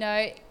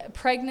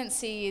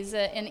 pregnancy is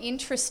an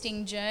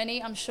interesting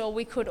journey. I'm sure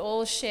we could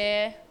all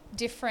share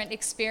different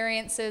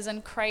experiences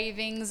and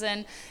cravings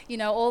and,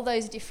 all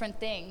those different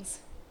things.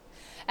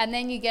 And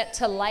then you get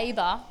to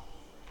labour.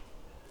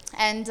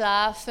 And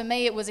for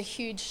me, it was a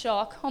huge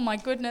shock. Oh my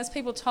goodness,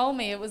 people told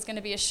me it was going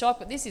to be a shock,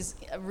 but this is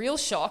a real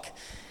shock.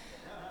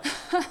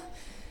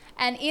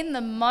 And in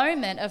the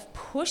moment of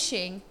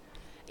pushing,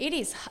 it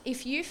is,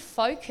 if you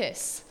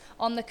focus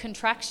on the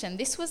contraction,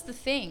 this was the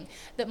thing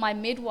that my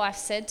midwife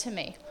said to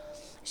me.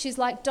 She's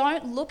like,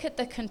 don't look at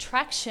the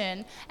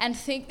contraction and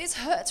think, this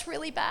hurts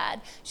really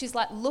bad. She's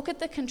like, look at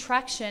the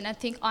contraction and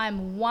think,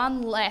 I'm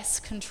one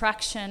less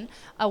contraction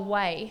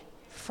away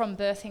from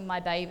birthing my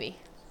baby.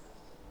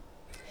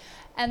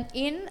 And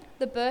in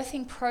the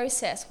birthing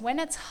process, when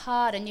it's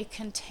hard and you're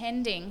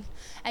contending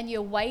and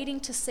you're waiting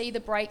to see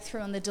the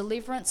breakthrough and the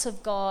deliverance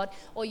of God,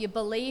 or you're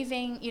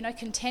believing,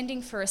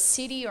 contending for a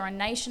city or a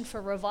nation for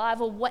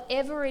revival,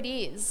 whatever it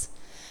is,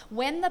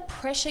 when the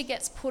pressure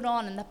gets put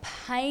on and the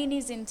pain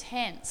is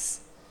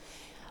intense,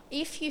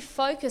 if you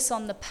focus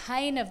on the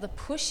pain of the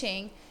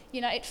pushing,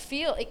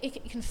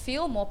 it can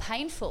feel more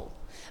painful.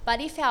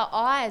 But if our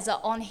eyes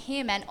are on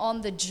Him and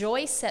on the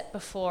joy set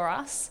before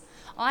us,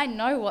 I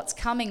know what's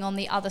coming on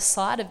the other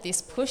side of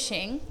this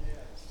pushing.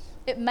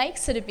 It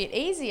makes it a bit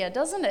easier,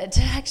 doesn't it?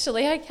 To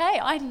actually, okay,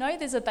 I know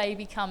there's a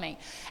baby coming.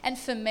 And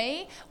for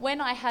me,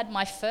 when I had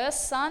my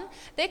first son,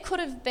 there could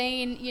have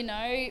been,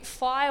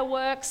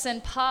 fireworks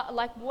and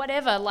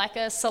like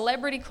a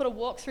celebrity could have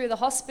walked through the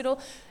hospital.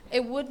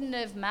 It wouldn't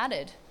have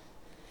mattered,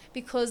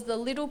 because the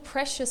little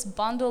precious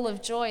bundle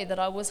of joy that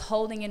I was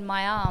holding in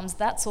my arms,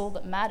 that's all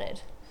that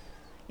mattered.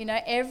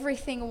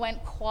 Everything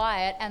went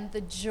quiet, and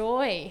the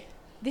joy,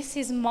 this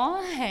is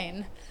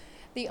mine.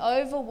 The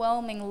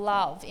overwhelming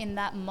love in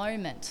that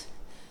moment.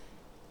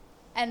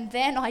 And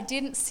then I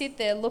didn't sit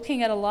there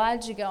looking at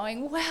Elijah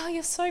going, wow,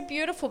 you're so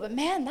beautiful, but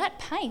man, that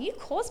pain, you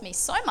caused me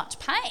so much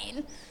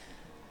pain.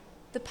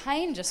 The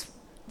pain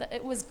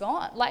it was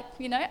gone.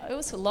 It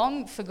was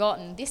long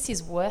forgotten. This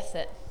is worth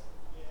it.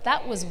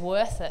 That was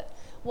worth it.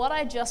 What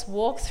I just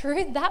walked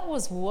through, that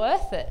was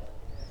worth it.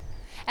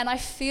 And I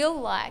feel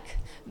like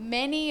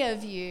many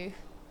of you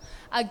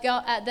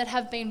that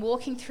have been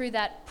walking through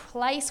that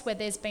place where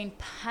there's been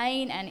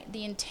pain and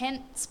the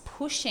intense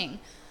pushing,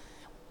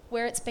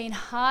 where it's been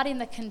hard in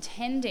the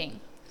contending,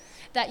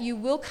 that you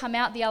will come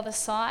out the other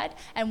side.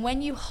 And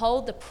when you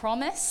hold the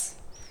promise,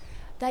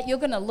 that you're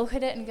going to look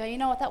at it and go, you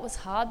know what, that was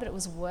hard, but it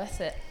was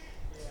worth it.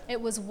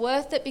 It was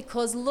worth it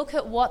because look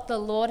at what the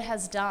Lord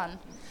has done.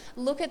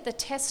 Look at the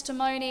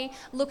testimony.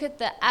 Look at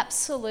the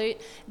absolute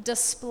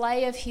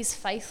display of his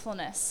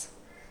faithfulness.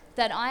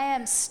 That I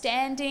am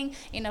standing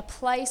in a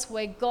place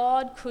where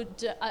God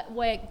could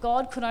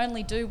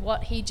only do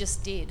what he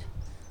just did.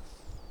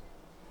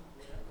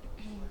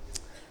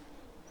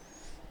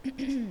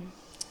 Thank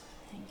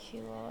you,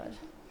 Lord.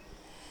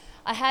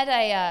 I had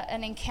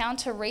an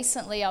encounter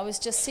recently. I was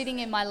just sitting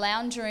in my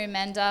lounge room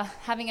and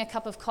having a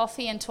cup of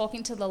coffee and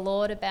talking to the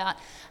Lord about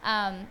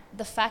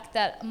the fact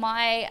that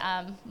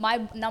my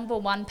number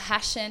one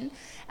passion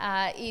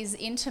is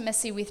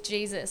intimacy with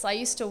Jesus. I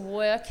used to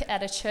work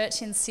at a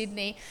church in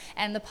Sydney,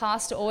 and the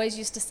pastor always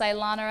used to say,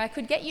 Lana, I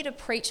could get you to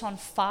preach on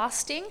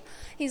fasting.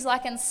 He's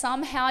like, and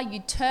somehow you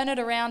turn it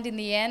around in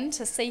the end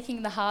to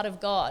seeking the heart of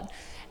God.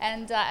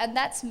 And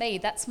that's me.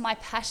 That's my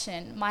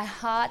passion. My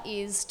heart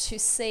is to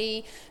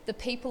see the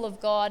people of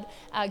God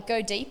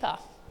go deeper,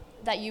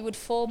 that you would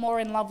fall more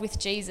in love with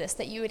Jesus,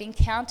 that you would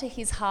encounter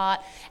his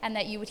heart, and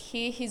that you would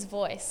hear his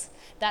voice.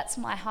 That's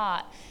my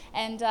heart.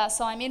 And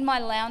so I'm in my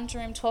lounge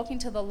room talking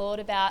to the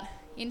Lord about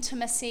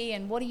intimacy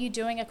and what are you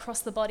doing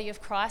across the body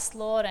of Christ,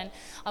 Lord? And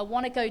I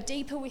want to go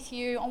deeper with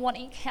you. I want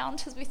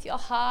encounters with your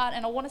heart,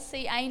 and I want to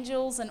see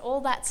angels and all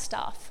that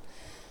stuff.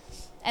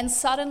 And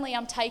suddenly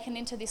I'm taken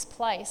into this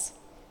place.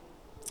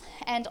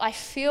 And I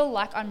feel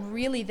like I'm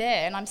really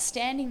there, and I'm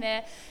standing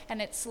there,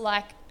 and it's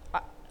like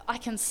I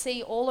can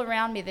see all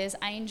around me there's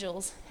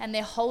angels, and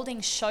they're holding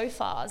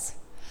shofars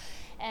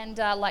and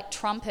like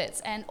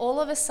trumpets, and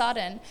all of a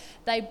sudden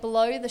they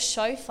blow the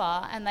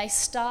shofar and they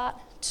start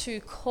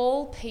to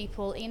call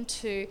people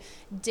into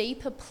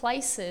deeper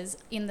places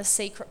in the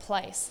secret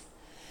place.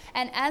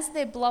 And as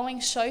they're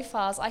blowing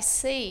shofars, I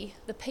see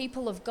the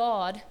people of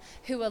God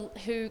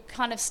who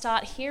kind of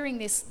start hearing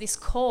this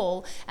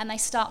call, and they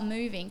start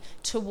moving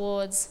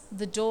towards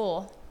the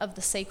door of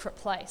the secret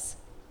place.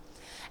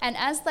 And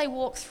as they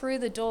walk through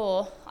the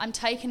door, I'm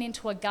taken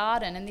into a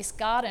garden, and this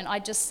garden, I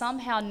just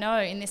somehow know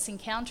in this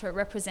encounter it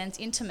represents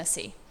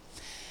intimacy.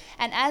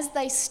 And as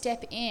they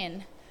step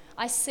in,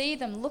 I see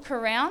them look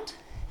around,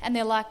 and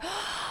they're like,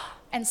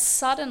 and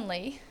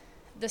suddenly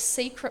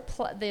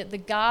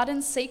the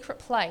garden secret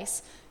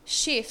place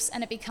shifts,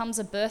 and it becomes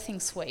a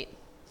birthing suite.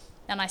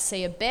 And I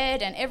see a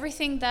bed and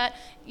everything that,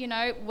 you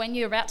know, when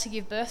you're about to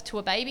give birth to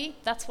a baby,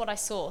 that's what I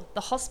saw. The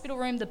hospital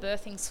room, the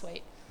birthing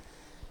suite.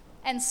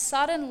 And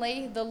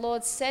suddenly the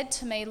Lord said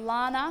to me,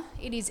 Lana,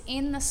 it is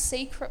in the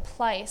secret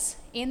place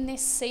in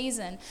this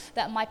season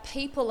that my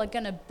people are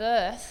going to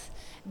birth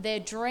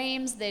their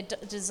dreams, their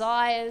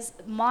desires,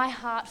 my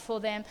heart for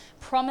them,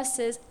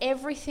 promises.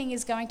 Everything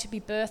is going to be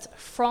birthed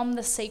from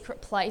the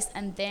secret place,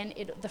 and then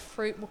the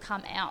fruit will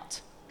come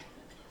out.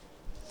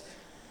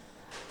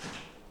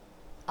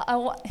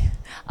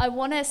 I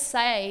want to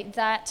say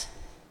that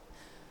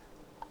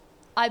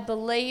I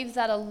believe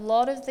that a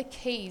lot of the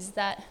keys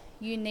that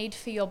you need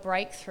for your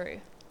breakthrough,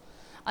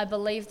 I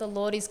believe the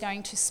Lord is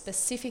going to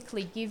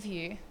specifically give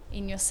you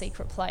in your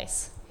secret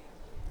place.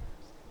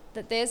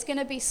 That there's going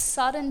to be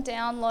sudden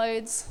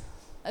downloads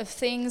of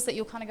things that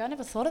you'll kind of go, I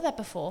never thought of that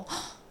before.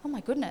 Oh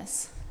my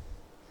goodness.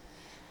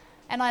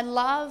 And I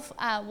love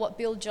what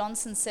Bill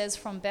Johnson says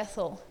from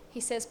Bethel.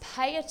 He says,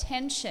 pay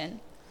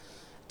attention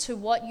to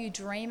what you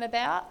dream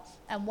about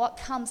and what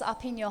comes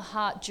up in your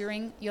heart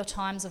during your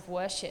times of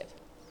worship.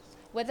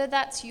 Whether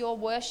that's your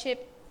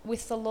worship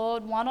with the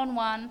Lord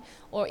one-on-one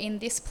or in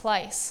this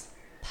place,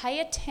 pay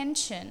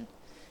attention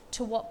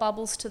to what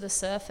bubbles to the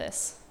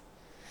surface.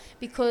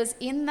 Because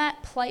in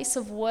that place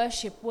of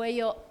worship where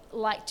you're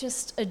like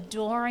just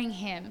adoring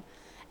him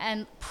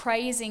and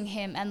praising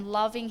him and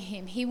loving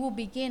him, he will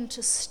begin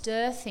to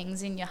stir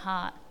things in your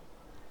heart.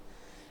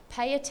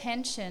 Pay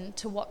attention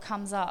to what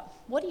comes up.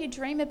 What do you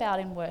dream about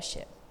in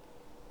worship?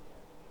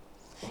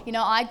 You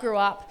know, I grew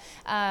up,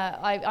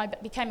 I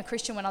became a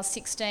Christian when I was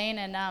 16,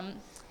 and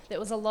there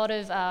was a lot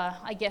of,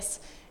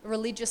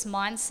 religious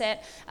mindset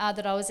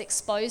that I was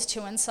exposed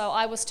to, and so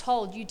I was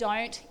told,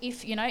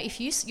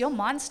 if your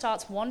mind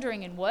starts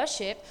wandering in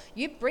worship,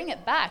 you bring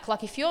it back.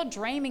 Like if you're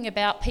dreaming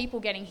about people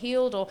getting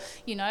healed or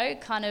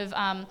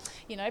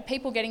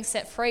people getting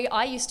set free,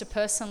 I used to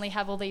personally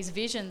have all these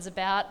visions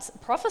about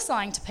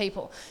prophesying to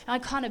people, and I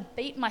kind of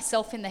beat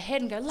myself in the head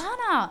and go,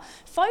 Lana,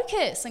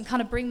 focus, and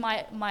kind of bring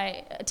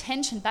my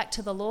attention back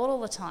to the Lord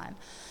all the time.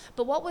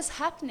 But what was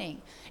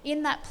happening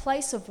in that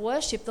place of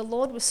worship, the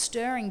Lord was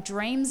stirring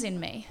dreams in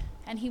me,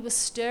 and he was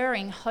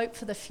stirring hope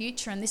for the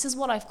future, and this is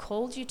what I've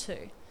called you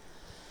to.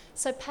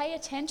 So pay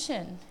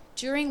attention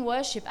during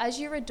worship as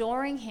you're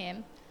adoring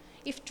him.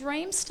 If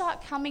dreams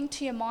start coming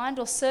to your mind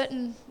or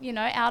certain,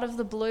 out of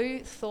the blue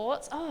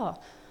thoughts,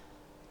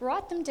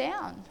 write them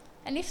down.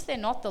 And if they're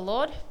not the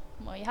Lord,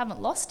 well, you haven't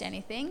lost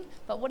anything,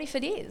 but what if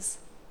it is?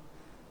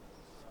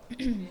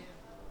 Thank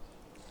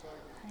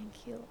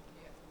you.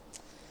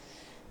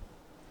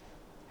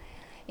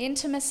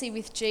 Intimacy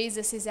with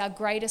Jesus is our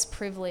greatest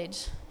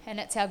privilege, and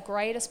it's our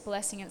greatest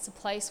blessing, and it's a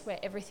place where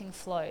everything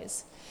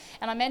flows.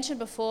 And I mentioned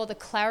before the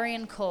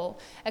clarion call.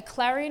 A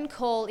clarion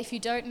call, if you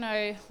don't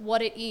know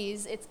what it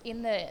is, it's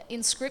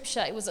in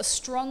Scripture, it was a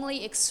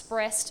strongly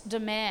expressed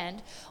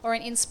demand or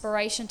an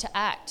inspiration to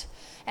act.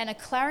 And a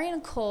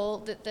clarion call,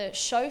 that the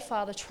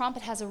shofar, the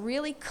trumpet, has a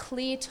really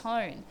clear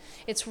tone.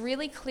 It's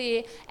really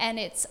clear, and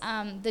it's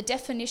the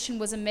definition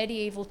was a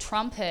medieval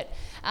trumpet,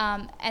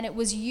 and it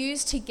was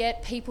used to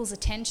get people's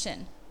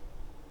attention.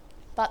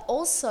 But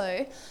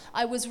also,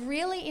 I was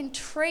really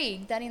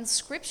intrigued that in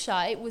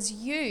Scripture it was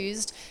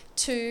used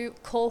to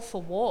call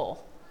for war.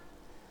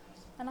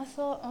 And I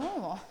thought,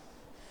 oh.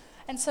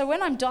 And so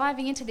when I'm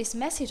diving into this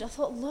message, I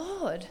thought,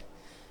 Lord,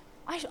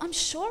 I'm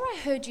sure I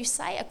heard you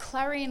say a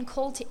clarion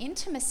call to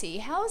intimacy.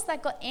 How has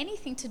that got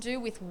anything to do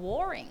with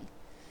warring?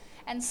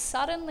 And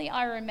suddenly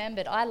I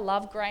remembered, I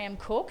love Graham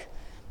Cook.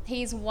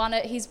 He's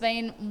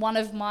been one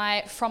of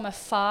my, from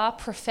afar,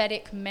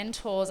 prophetic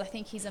mentors. I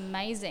think he's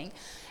amazing.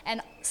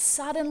 And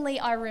suddenly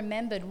I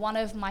remembered one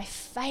of my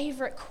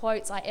favourite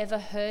quotes I ever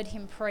heard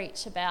him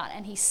preach about.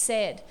 And he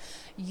said,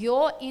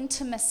 your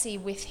intimacy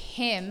with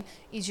him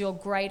is your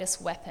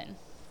greatest weapon.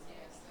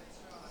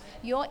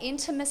 Your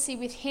intimacy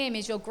with him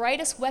is your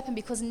greatest weapon,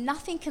 because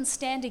nothing can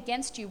stand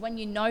against you when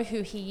you know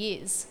who he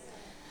is.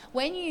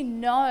 When you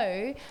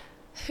know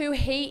who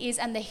he is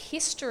and the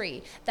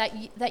history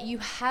that you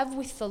have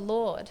with the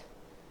Lord.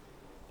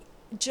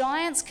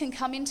 Giants can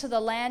come into the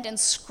land and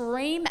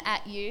scream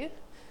at you.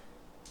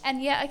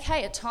 And yeah,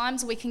 okay, at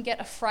times we can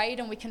get afraid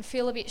and we can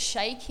feel a bit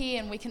shaky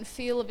and we can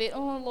feel a bit,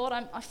 oh Lord,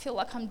 I feel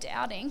like I'm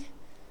doubting.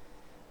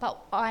 But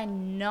I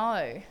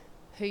know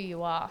who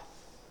you are.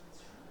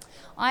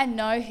 I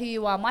know who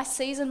you are. My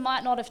season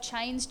might not have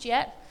changed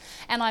yet,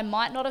 and I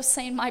might not have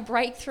seen my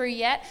breakthrough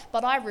yet,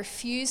 but I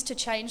refuse to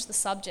change the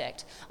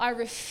subject. I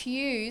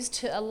refuse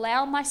to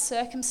allow my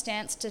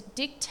circumstance to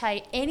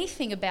dictate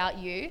anything about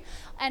you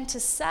and to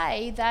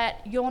say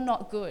that you're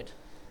not good.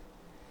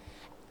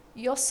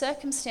 Your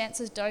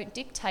circumstances don't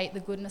dictate the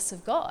goodness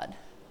of God.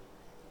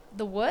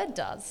 The Word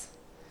does.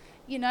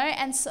 You know,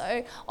 and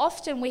so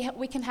often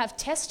we can have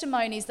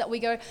testimonies that we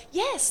go,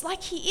 yes,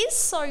 like he is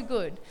so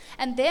good.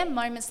 And there are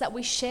moments that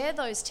we share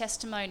those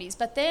testimonies.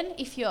 But then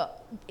if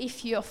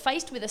you're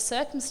faced with a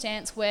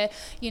circumstance where,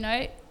 you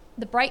know,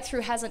 the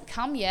breakthrough hasn't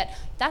come yet,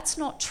 that's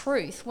not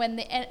truth. When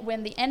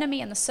the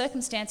enemy and the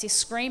circumstance is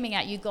screaming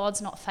at you,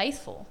 God's not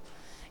faithful.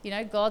 You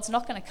know, God's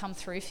not going to come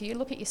through for you.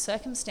 Look at your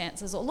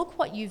circumstances, or look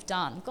what you've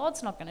done.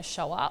 God's not going to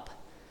show up.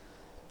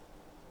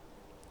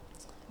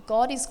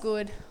 God is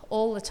good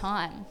all the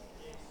time.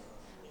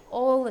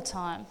 All the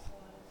time.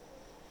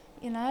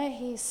 You know,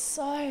 he's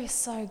so,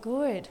 so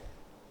good.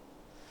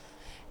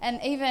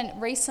 And even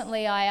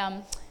recently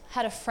I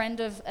had a friend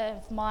of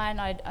mine,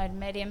 I'd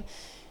met him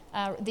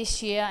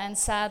this year, and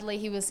sadly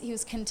he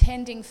was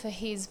contending for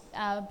his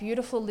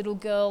beautiful little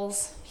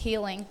girl's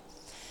healing.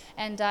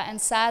 And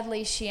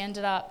sadly she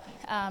ended up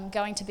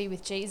going to be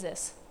with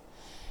Jesus.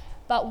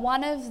 But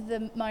one of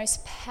the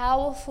most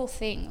powerful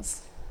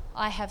things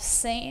I have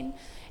seen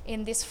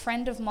in this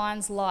friend of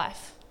mine's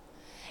life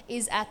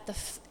is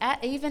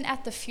even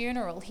at the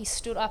funeral, he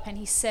stood up and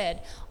he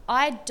said,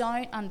 I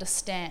don't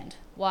understand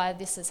why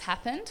this has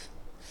happened,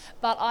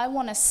 but I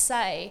want to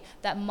say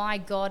that my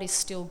God is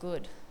still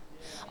good.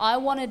 I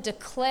want to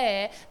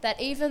declare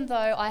that even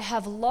though I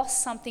have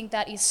lost something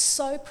that is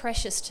so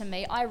precious to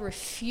me, I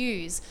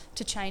refuse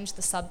to change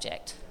the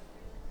subject.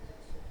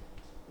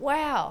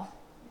 Wow.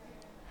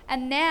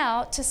 And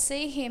now to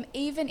see him,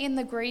 even in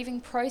the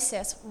grieving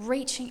process,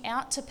 reaching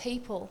out to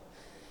people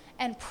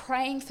and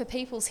praying for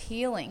people's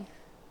healing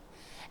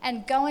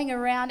and going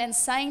around and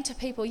saying to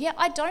people, yeah,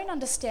 I don't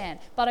understand,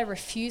 but I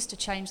refuse to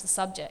change the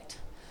subject.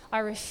 I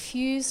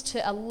refuse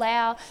to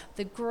allow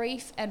the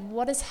grief and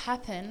what has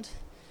happened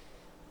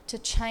to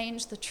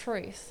change the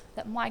truth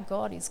that my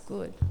God is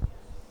good.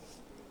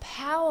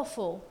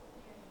 Powerful.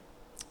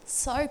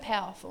 So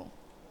powerful.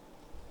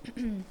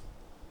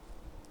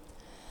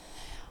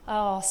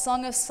 Oh,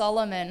 Song of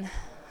Solomon.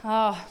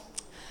 Oh,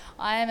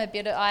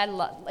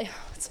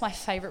 it's my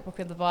favourite book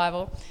of the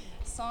Bible.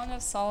 Song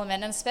of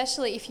Solomon, and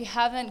especially if you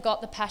haven't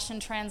got the Passion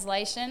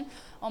Translation,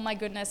 oh my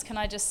goodness, can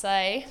I just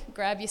say,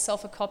 grab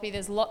yourself a copy.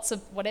 There's lots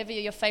of, whatever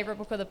your favourite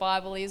book of the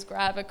Bible is,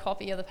 grab a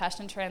copy of the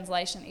Passion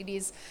Translation.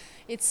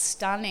 It's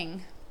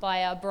stunning,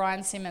 by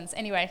Brian Simmons.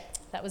 Anyway,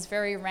 that was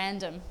very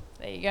random.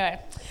 There you go.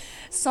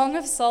 Song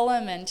of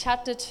Solomon,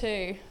 chapter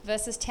 2,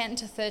 verses 10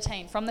 to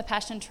 13, from the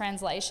Passion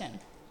Translation.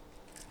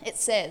 It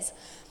says,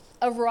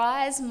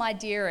 "Arise, my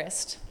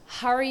dearest,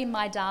 hurry,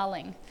 my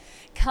darling,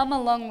 come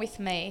along with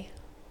me.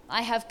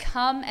 I have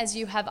come as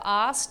you have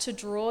asked to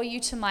draw you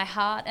to my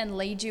heart and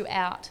lead you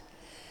out.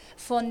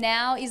 For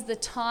now is the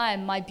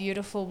time, my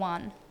beautiful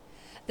one.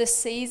 The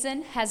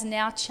season has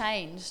now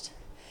changed.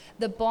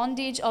 The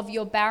bondage of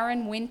your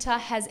barren winter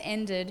has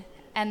ended,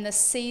 and the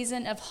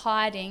season of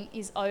hiding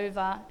is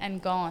over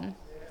and gone.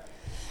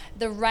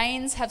 The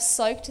rains have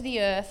soaked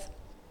the earth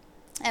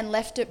and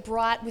left it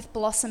bright with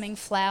blossoming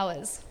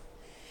flowers.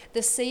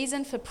 The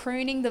season for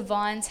pruning the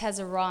vines has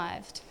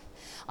arrived.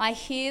 I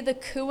hear the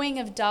cooing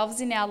of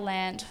doves in our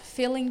land,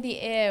 filling the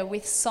air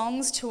with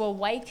songs to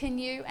awaken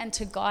you and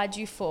to guide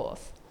you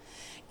forth.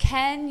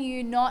 Can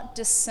you not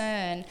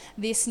discern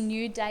this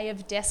new day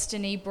of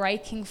destiny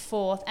breaking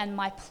forth, and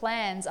my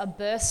plans are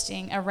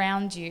bursting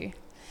around you?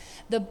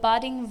 The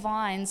budding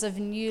vines of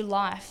new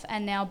life are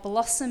now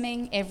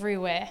blossoming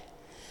everywhere.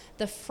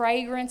 The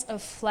fragrance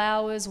of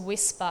flowers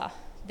whisper,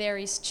 there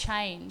is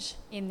change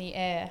in the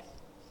air.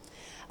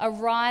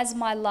 Arise,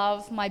 my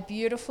love, my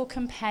beautiful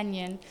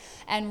companion,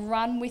 and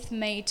run with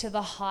me to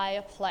the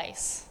higher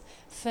place.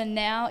 For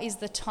now is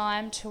the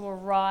time to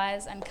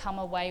arise and come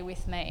away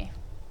with me.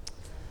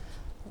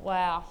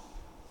 Wow.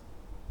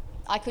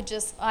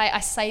 I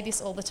say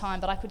this all the time,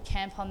 but I could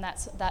camp on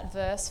that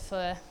verse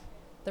for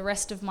the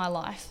rest of my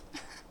life.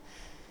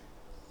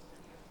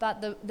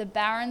 But the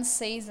barren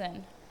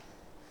season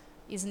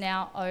is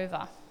now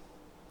over.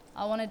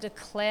 I want to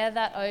declare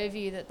that over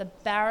you, that the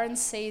barren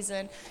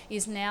season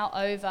is now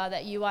over,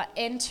 that you are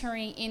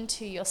entering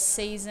into your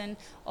season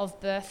of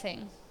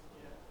birthing.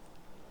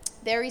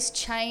 There is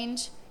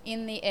change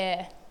in the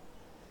air,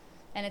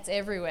 and it's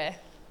everywhere.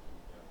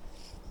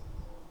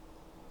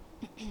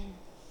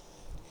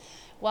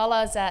 While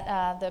I was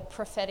at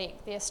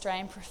the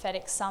Australian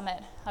Prophetic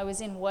Summit, I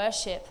was in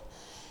worship,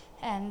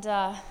 and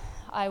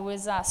I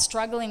was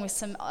struggling with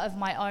some of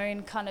my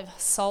own kind of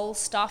soul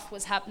stuff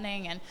was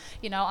happening, and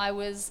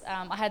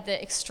I had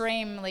the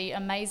extremely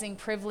amazing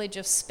privilege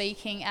of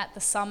speaking at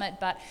the summit,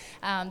 but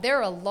there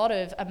are a lot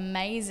of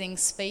amazing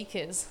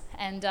speakers,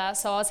 and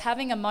so I was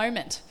having a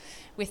moment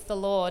with the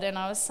Lord, and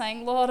I was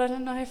saying, Lord, I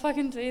don't know if I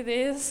can do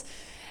this.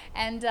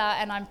 And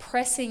I'm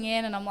pressing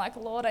in, and I'm like,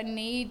 Lord, I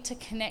need to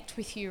connect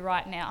with you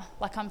right now.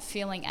 Like, I'm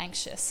feeling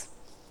anxious.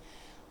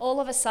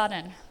 All of a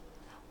sudden,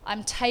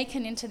 I'm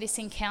taken into this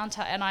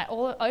encounter, and I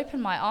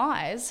open my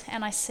eyes,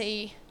 and I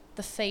see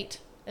the feet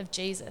of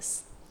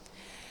Jesus.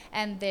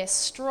 And they're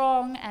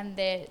strong, and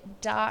they're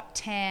dark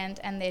tanned,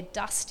 and they're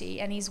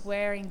dusty, and he's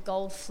wearing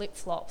gold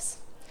flip-flops.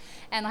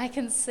 And I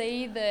can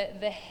see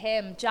the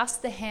hem,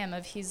 just the hem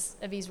of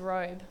his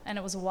robe, and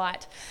it was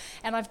white.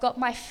 And I've got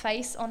my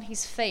face on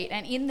his feet,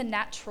 and in the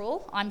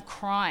natural, I'm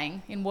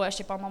crying in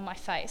worship. I'm on my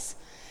face,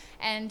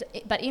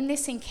 but in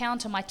this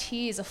encounter, my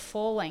tears are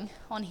falling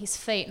on his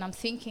feet, and I'm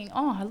thinking,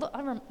 oh,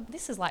 look,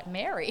 this is like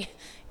Mary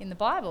in the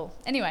Bible.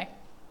 Anyway,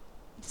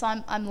 so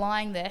I'm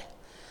lying there,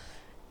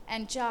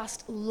 and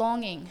just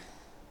longing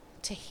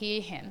to hear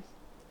him.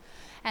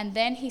 And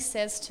then he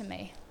says to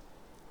me,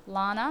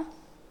 Lana,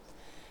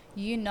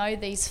 you know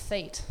these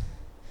feet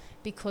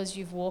because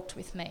you've walked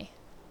with me.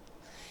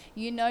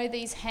 You know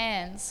these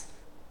hands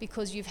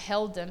because you've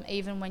held them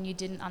even when you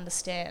didn't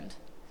understand.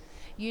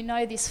 You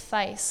know this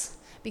face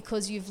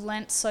because you've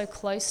leant so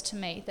close to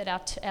me that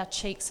our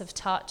cheeks have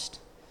touched.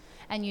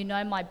 And you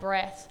know my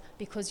breath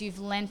because you've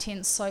leant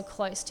in so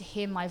close to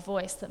hear my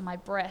voice that my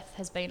breath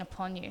has been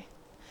upon you.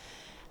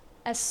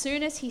 As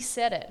soon as he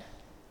said it,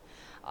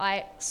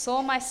 I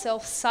saw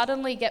myself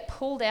suddenly get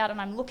pulled out,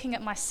 and I'm looking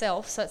at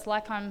myself, so it's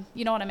like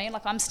you know what I mean?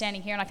 Like I'm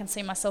standing here and I can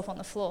see myself on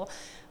the floor.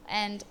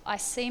 And I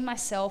see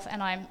myself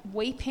and I'm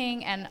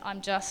weeping and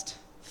I'm just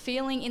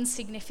feeling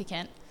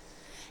insignificant.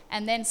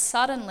 And then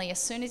suddenly,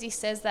 as soon as he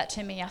says that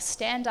to me, I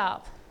stand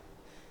up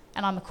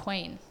and I'm a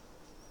queen.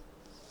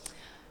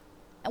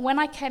 And when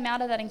I came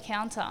out of that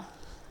encounter,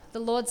 the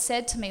Lord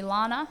said to me,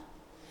 Lana,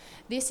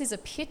 this is a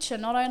picture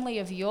not only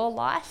of your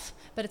life,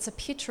 but it's a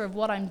picture of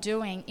what I'm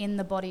doing in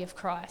the body of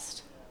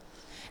Christ.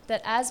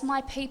 That as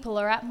my people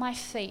are at my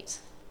feet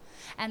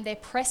and they're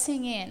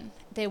pressing in,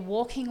 they're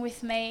walking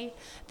with me,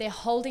 they're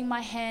holding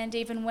my hand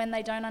even when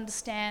they don't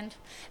understand,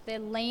 they're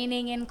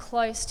leaning in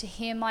close to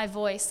hear my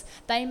voice.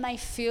 They may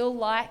feel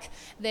like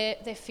they're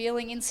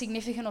feeling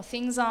insignificant or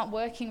things aren't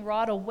working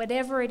right or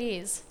whatever it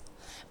is,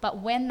 but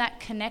when that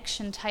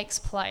connection takes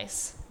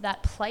place,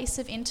 that place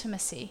of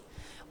intimacy,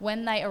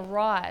 when they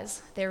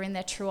arise, they're in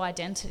their true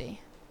identity.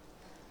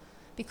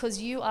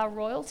 Because you are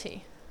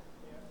royalty.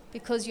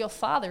 Because your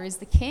Father is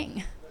the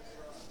King.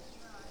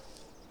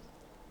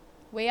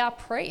 We are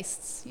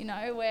priests,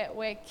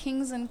 we're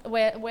kings, and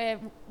we're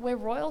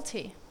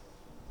royalty.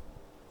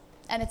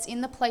 And it's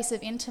in the place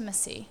of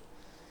intimacy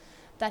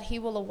that he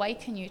will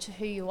awaken you to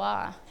who you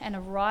are and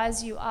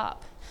arise you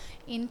up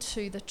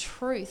into the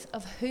truth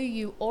of who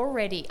you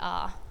already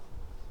are.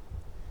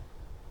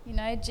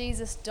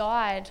 Jesus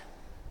died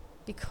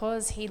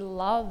because he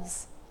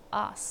loves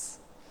us.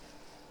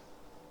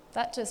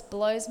 That just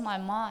blows my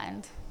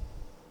mind.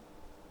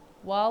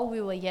 While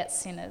we were yet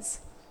sinners,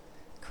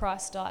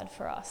 Christ died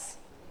for us.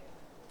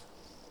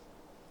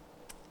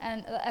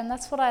 And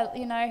that's what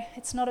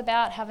it's not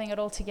about having it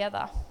all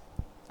together.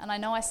 And I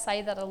know I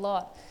say that a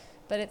lot,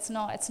 but it's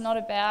not. It's not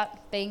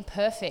about being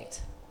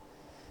perfect.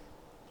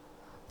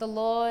 The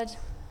Lord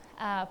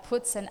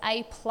puts an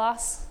A+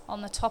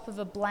 on the top of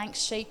a blank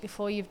sheet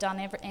before you've done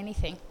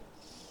anything.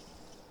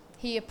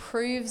 He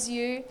approves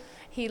you.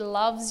 He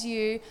loves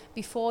you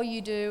before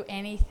you do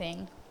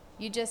anything.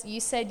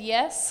 You said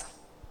yes.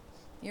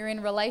 You're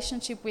in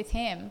relationship with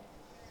him.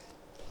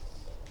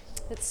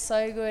 It's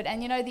so good.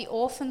 And you know, the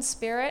orphan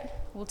spirit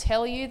will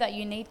tell you that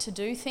you need to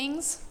do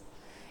things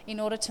in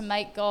order to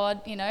make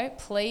God, you know,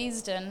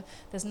 pleased, and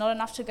there's not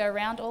enough to go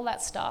around, all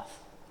that stuff.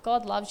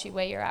 God loves you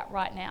where you're at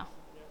right now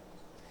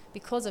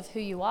because of who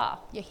you are.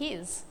 You're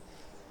his.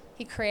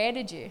 He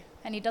created you,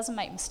 and he doesn't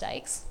make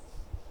mistakes.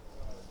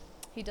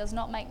 He does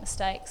not make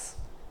mistakes.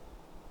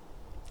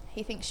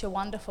 He thinks you're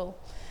wonderful.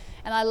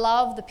 And I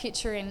love the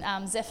picture in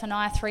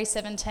Zephaniah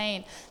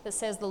 3:17 that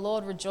says, the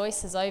Lord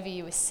rejoices over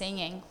you with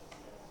singing.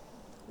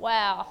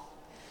 Wow.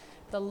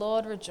 The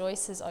Lord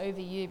rejoices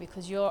over you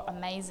because you're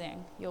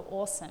amazing. You're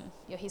awesome.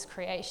 You're his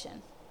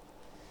creation.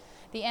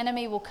 The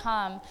enemy will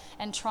come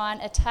and try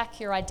and attack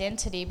your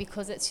identity,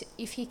 because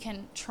if he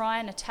can try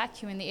and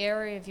attack you in the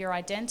area of your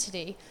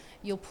identity,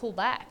 you'll pull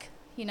back.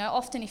 You know,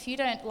 often if you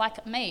don't,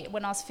 like me,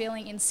 when I was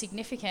feeling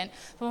insignificant,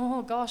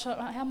 oh gosh, how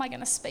am I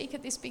going to speak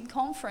at this big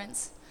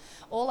conference?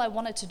 All I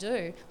wanted to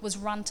do was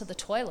run to the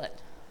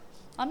toilet.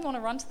 I'm going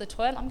to run to the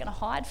toilet. I'm going to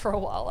hide for a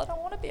while. I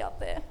don't want to be up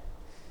there.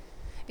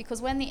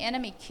 Because when the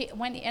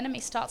enemy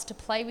starts to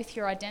play with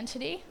your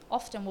identity,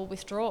 often we'll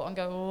withdraw and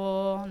go,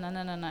 oh,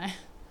 no.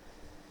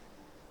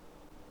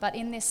 But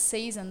in this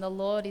season, the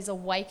Lord is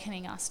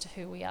awakening us to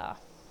who we are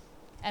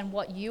and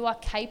what you are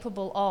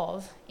capable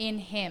of in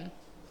him.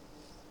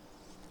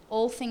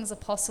 All things are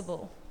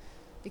possible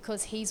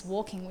because he's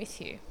walking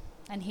with you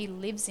and he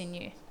lives in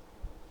you.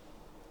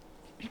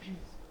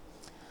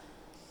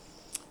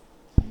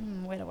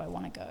 Where do I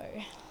want to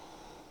go?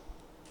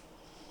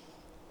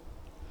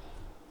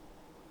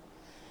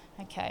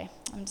 Okay,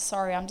 I'm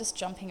sorry, I'm just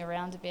jumping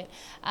around a bit.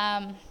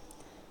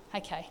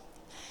 Okay.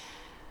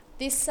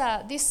 This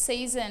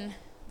season,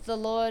 the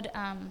Lord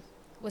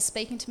was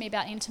speaking to me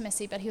about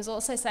intimacy, but he was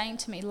also saying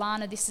to me,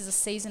 Lana, this is a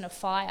season of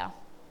fire.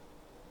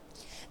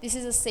 This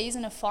is a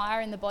season of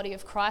fire in the body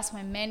of Christ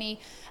where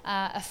many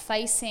are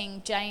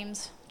facing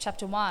James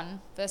chapter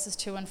 1, verses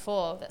 2 and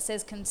 4, that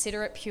says,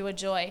 consider it pure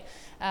joy,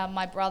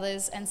 my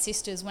brothers and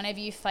sisters, whenever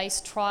you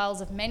face trials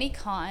of many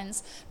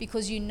kinds,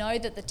 because you know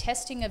that the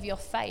testing of your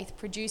faith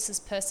produces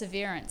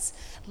perseverance.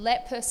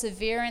 Let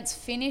perseverance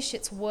finish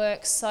its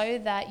work so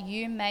that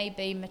you may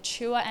be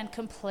mature and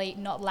complete,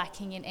 not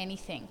lacking in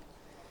anything.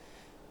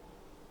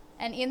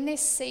 And in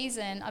this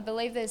season, I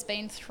believe there's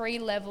been 3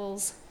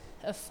 levels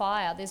of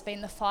fire. There's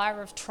been the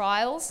fire of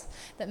trials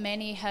that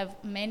many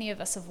of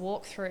us have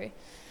walked through.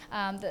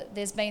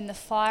 There's been the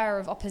fire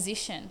of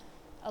opposition.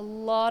 A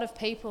lot of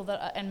people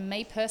and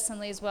me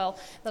personally as well,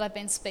 that I've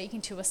been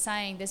speaking to are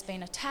saying there's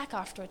been attack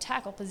after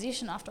attack,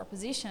 opposition after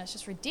opposition. It's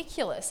just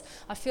ridiculous.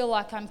 I feel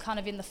like I'm kind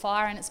of in the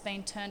fire and it's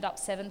been turned up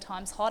 7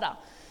 times hotter.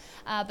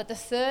 But the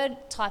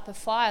third type of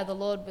fire the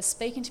Lord was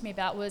speaking to me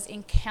about was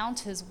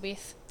encounters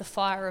with the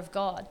fire of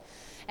God.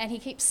 And he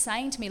keeps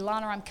saying to me,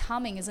 Lana, I'm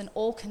coming as an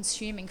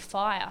all-consuming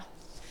fire.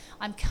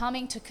 I'm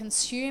coming to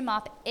consume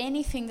up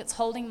anything that's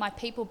holding my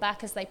people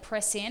back as they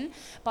press in,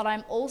 but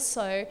I'm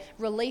also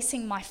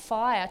releasing my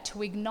fire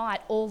to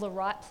ignite all the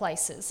right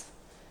places.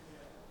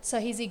 So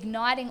he's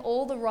igniting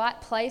all the right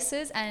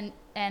places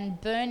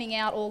and burning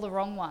out all the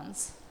wrong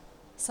ones.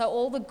 So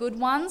all the good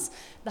ones,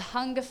 the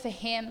hunger for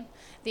him,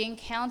 the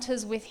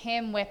encounters with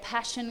him where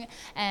passion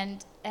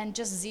and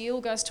just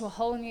zeal goes to a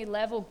whole new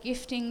level,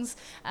 giftings,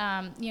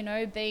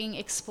 being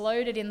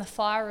exploded in the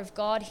fire of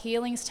God,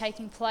 healings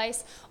taking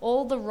place,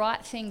 all the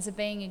right things are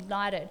being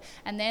ignited.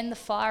 And then the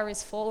fire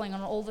is falling on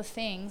all the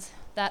things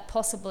that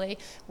possibly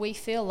we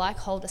feel like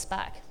hold us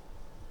back.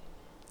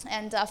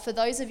 And for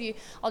those of you,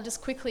 I'll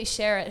just quickly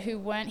share it, who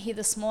weren't here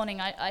this morning.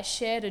 I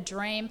shared a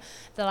dream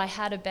that I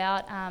had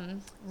about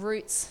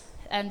roots.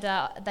 And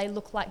they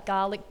look like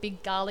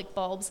big garlic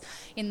bulbs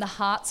in the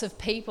hearts of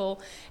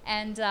people.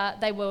 And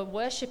they were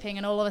worshipping,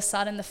 and all of a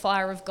sudden the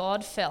fire of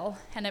God fell,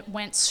 and it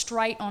went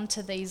straight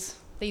onto these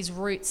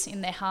roots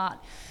in their heart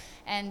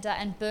and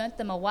burnt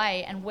them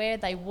away. And where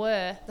they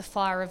were, the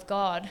fire of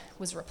God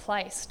was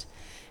replaced.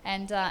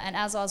 And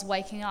as I was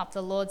waking up,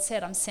 the Lord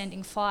said, I'm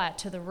sending fire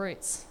to the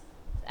roots.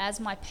 As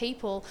my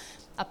people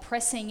are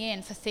pressing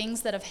in for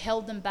things that have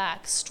held them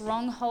back,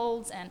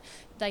 strongholds, and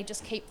they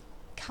just keep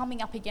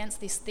coming up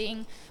against this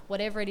thing,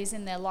 whatever it is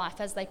in their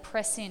life, as they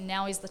press in,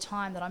 now is the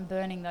time that I'm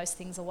burning those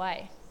things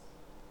away.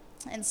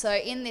 And so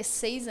in this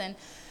season,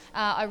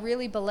 I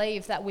really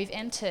believe that we've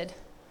entered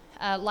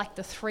like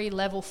the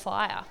 3-level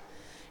fire.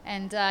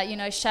 And,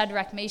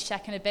 Shadrach,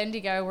 Meshach, and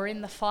Abednego were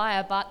in the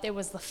fire, but there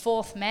was the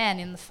 4th man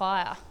in the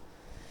fire,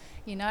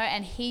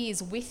 and he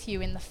is with you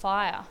in the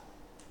fire.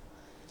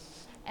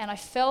 And I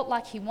felt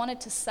like he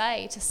wanted to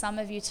say to some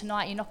of you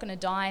tonight, you're not going to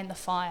die in the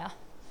fire.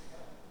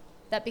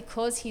 That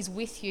because he's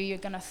with you, you're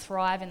going to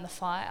thrive in the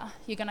fire.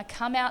 You're going to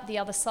come out the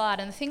other side.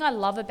 And the thing I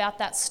love about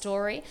that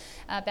story,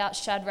 about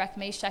Shadrach,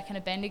 Meshach, and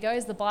Abednego,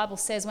 is the Bible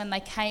says when they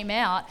came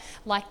out,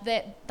 like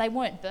that, they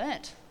weren't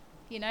burnt.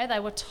 They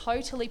were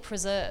totally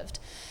preserved.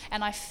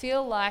 And I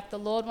feel like the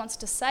Lord wants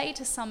to say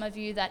to some of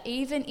you that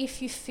even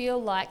if you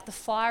feel like the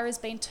fire has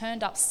been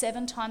turned up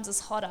 7 times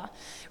as hotter,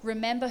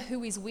 remember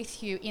who is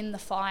with you in the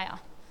fire.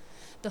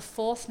 The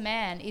 4th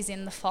man is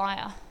in the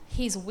fire.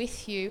 He's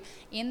with you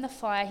in the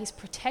fire. He's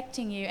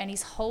protecting you and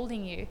he's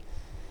holding you.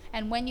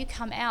 And when you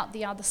come out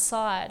the other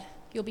side,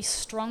 you'll be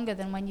stronger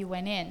than when you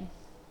went in.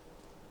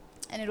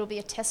 And it'll be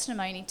a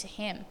testimony to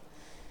him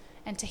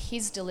and to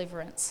his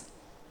deliverance.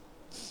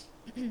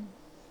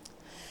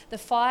 The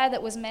fire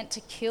that was meant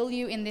to kill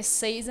you in this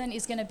season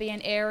is going to be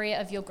an area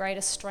of your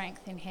greatest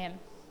strength in him.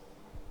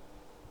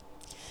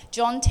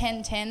 John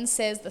 10:10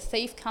 says, "The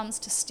thief comes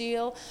to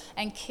steal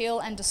and kill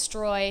and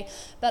destroy,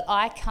 but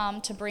I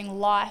come to bring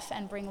life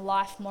and bring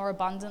life more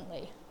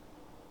abundantly."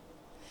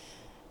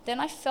 Then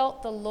I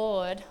felt the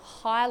Lord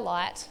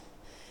highlight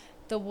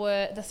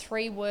the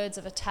three words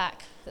of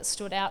attack that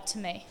stood out to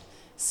me: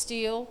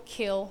 steal,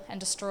 kill, and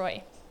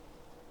destroy.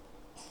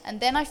 And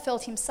then I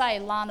felt him say,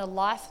 "Lana,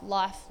 life,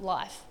 life,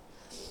 life."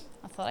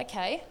 I thought,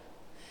 okay.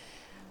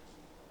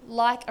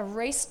 Like a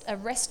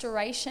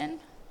restoration,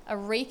 a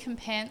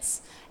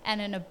recompense, and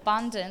an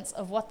abundance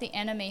of what the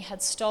enemy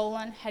had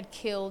stolen, had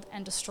killed,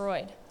 and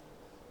destroyed.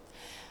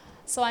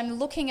 So I'm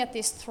looking at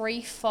this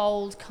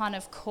threefold kind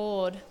of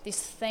chord,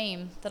 this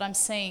theme that I'm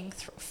seeing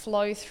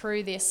flow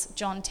through this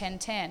John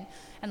 10:10,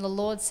 and the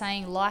Lord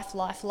saying life,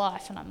 life,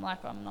 life, and I'm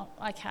like, I'm not,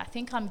 okay, I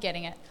think I'm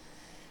getting it.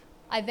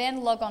 I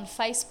then log on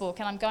Facebook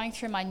and I'm going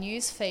through my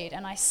news feed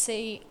and I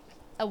see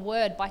a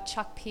word by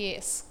Chuck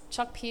Pierce.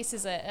 Chuck Pierce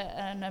is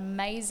an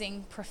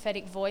amazing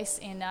prophetic voice,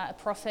 a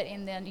prophet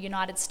in the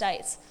United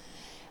States.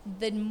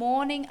 The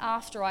morning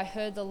after I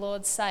heard the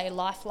Lord say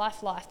life,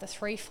 life, life, the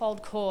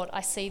threefold chord,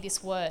 I see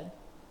this word.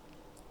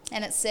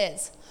 And it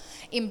says,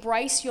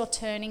 "Embrace your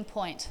turning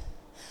point.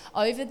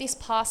 Over this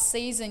past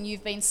season,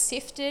 you've been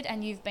sifted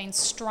and you've been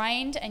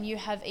strained and you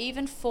have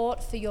even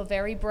fought for your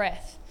very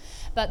breath.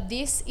 But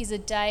this is a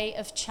day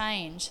of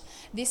change.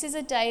 This is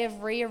a day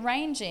of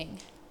rearranging.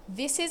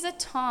 This is a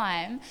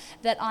time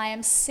that I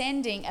am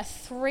sending a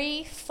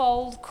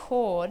threefold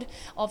cord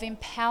of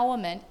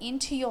empowerment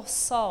into your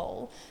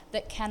soul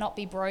that cannot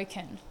be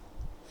broken.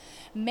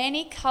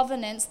 Many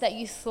covenants that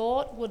you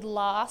thought would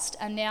last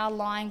are now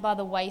lying by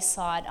the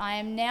wayside. I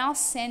am now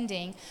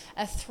sending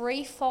a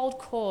threefold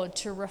cord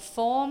to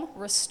reform,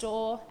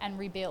 restore, and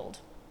rebuild.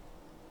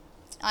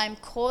 I am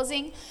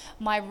causing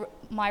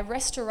my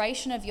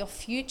restoration of your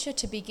future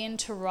to begin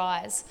to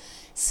rise.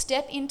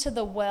 Step into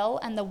the well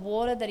and the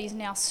water that is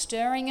now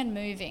stirring and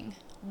moving.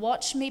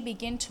 Watch me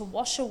begin to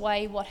wash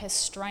away what has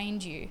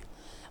strained you.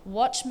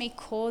 Watch me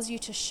cause you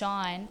to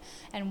shine,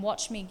 and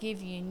watch me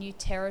give you new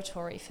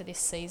territory for this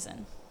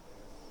season."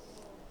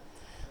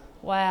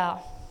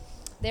 Wow.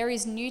 There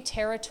is new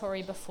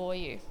territory before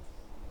you.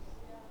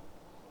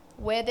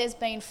 Where there's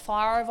been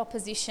fire of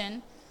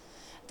opposition,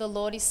 the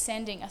Lord is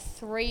sending a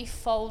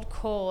threefold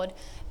cord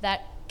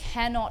that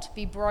cannot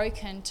be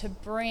broken to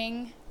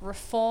bring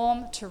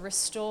reform, to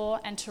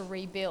restore, and to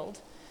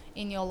rebuild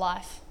in your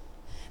life.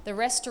 The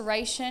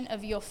restoration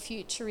of your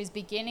future is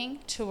beginning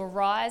to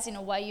arise in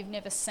a way you've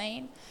never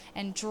seen,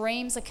 and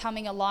dreams are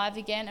coming alive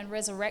again, and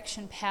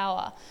resurrection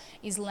power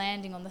is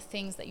landing on the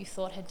things that you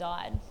thought had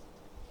died.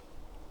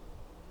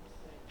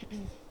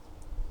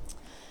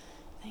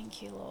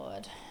 Thank you,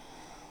 Lord.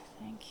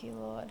 Thank you,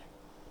 Lord.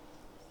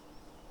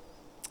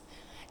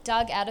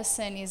 Doug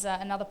Addison is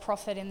another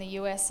prophet in the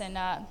US,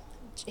 and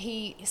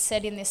he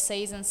said in this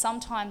season,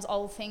 sometimes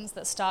old things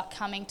that start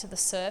coming to the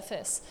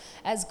surface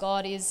as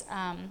God is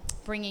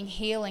bringing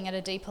healing at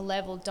a deeper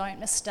level, don't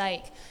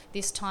mistake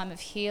this time of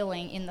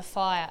healing in the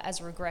fire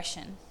as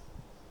regression.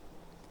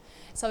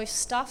 So if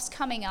stuff's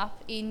coming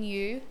up in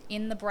you,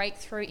 in the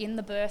breakthrough, in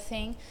the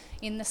birthing,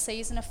 in the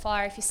season of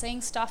fire, if you're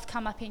seeing stuff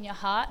come up in your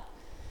heart,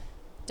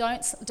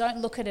 don't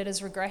look at it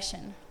as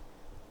regression.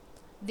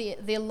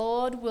 The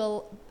Lord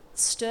will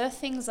stir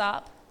things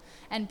up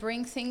and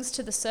bring things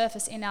to the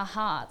surface in our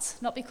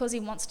hearts, not because he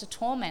wants to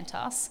torment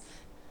us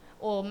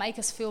or make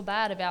us feel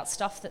bad about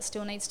stuff that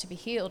still needs to be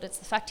healed. It's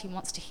the fact he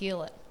wants to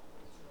heal it.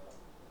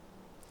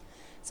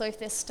 So if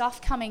there's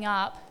stuff coming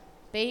up,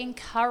 be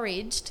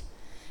encouraged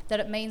that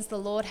it means the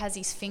Lord has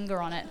his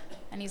finger on it.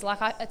 And he's like,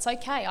 it's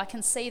okay, I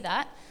can see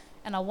that,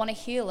 and I want to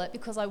heal it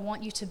because I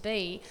want you to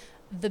be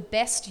the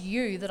best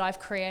you that I've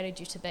created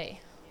you to be.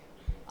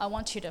 I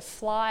want you to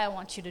fly, I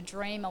want you to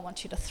dream, I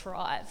want you to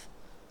thrive.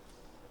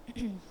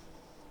 Thank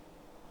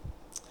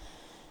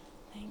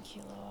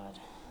you, Lord.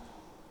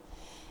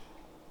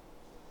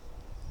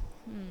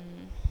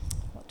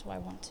 What do I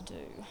want to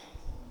do?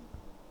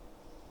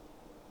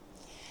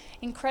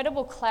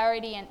 Incredible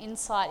clarity and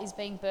insight is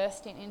being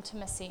birthed in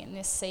intimacy in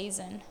this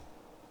season.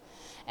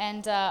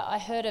 And I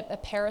heard a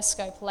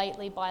Periscope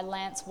lately by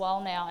Lance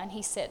Wallnow, and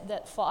he said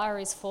that fire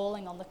is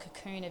falling on the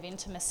cocoon of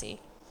intimacy.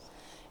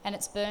 And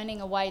it's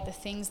burning away the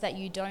things that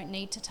you don't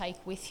need to take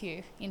with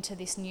you into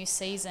this new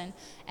season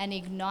and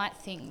ignite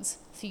things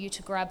for you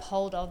to grab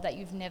hold of that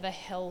you've never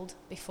held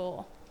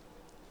before.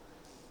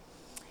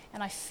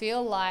 And I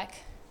feel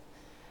like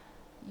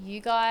you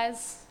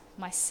guys,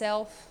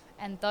 myself,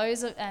 and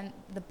and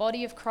the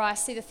body of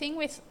Christ, see, the thing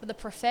with the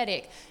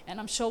prophetic, and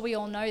I'm sure we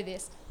all know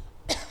this,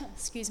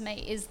 excuse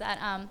me, is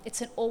that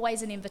it's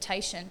always an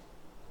invitation.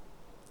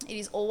 It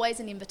is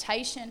always an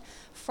invitation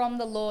from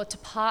the Lord to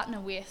partner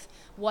with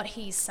what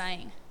he's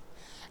saying.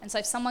 And so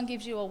if someone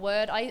gives you a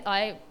word,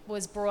 I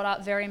was brought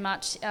up very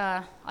much,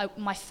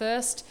 my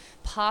first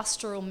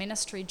pastoral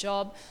ministry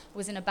job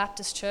was in a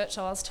Baptist church.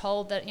 I was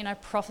told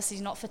that, prophecy's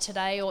not for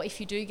today, or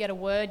if you do get a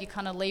word, you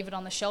kind of leave it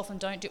on the shelf and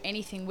don't do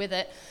anything with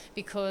it,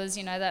 because,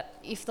 that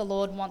if the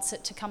Lord wants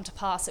it to come to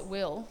pass, it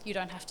will. You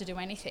don't have to do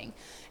anything.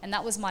 And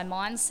that was my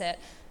mindset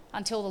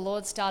until the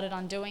Lord started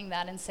undoing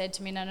that and said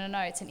to me, no,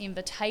 it's an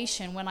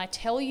invitation. When I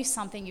tell you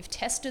something, you've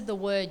tested the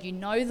word, you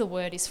know the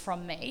word is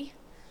from me.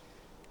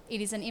 It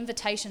is an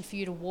invitation for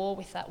you to war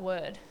with that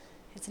word.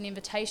 It's an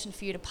invitation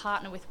for you to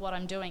partner with what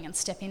I'm doing and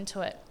step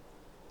into it.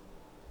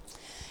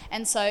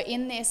 And so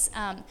in this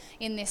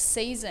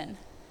season,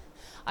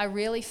 I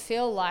really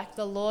feel like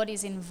the Lord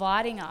is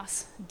inviting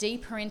us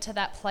deeper into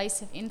that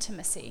place of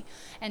intimacy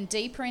and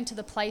deeper into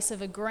the place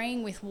of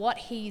agreeing with what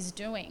He's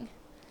doing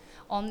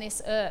on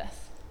this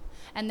earth.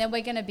 And then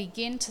we're going to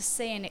begin to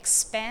see an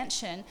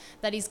expansion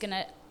that is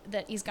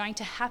going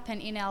to happen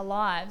in our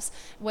lives,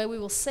 where we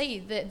will see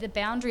the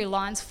boundary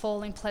lines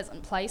fall in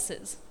pleasant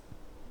places.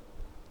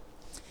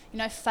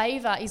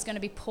 Favour is going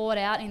to be poured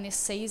out in this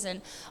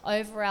season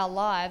over our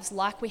lives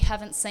like we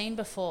haven't seen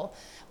before.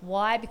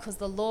 Why? Because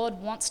the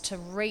Lord wants to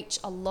reach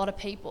a lot of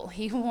people.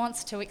 He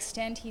wants to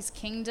extend His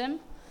kingdom,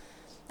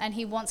 and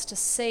He wants to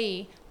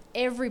see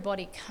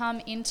everybody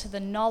come into the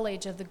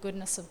knowledge of the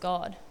goodness of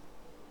God.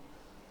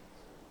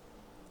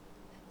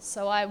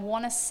 So I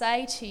want to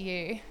say to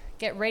you,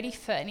 get ready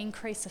for an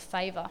increase of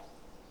favour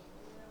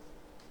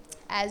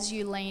as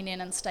you lean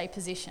in and stay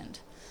positioned,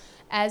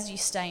 as you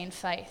stay in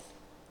faith.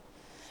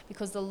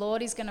 Because the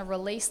Lord is going to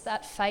release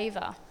that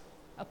favour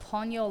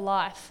upon your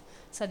life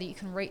so that you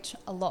can reach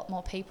a lot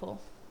more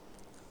people.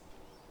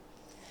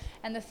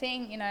 And the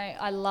thing,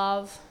 I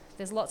love,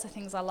 there's lots of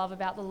things I love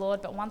about the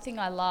Lord, but one thing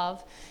I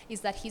love is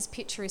that His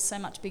picture is so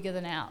much bigger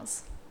than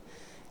ours.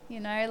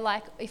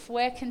 Like if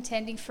we're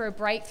contending for a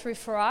breakthrough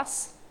for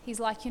us, He's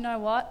like, you know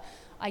what?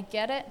 I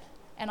get it,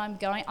 and I'm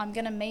going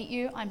to meet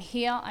you. I'm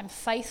here, I'm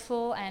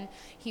faithful, and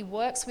He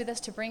works with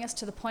us to bring us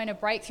to the point of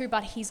breakthrough,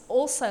 but He's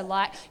also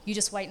like, you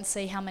just wait and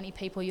see how many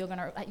people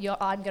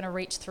I'm going to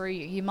reach through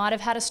you. You might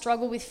have had a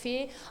struggle with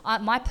fear.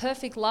 My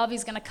perfect love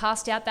is going to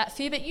cast out that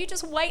fear, but you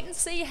just wait and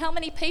see how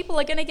many people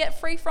are going to get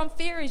free from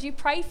fear as you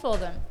pray for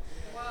them.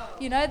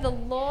 Wow. The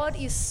Lord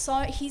is so,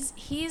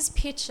 His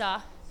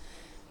picture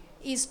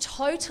is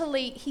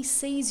totally, He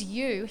sees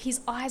you, His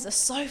eyes are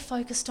so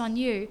focused on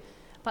you,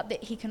 but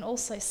that He can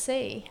also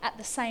see at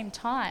the same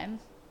time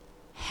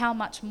how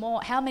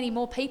many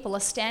more people are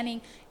standing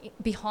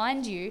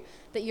behind you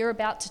that you're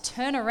about to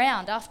turn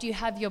around after you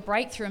have your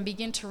breakthrough and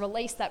begin to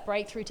release that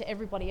breakthrough to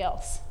everybody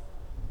else.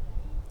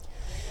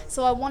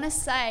 So I want to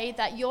say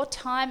that your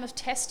time of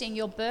testing,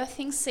 your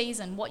birthing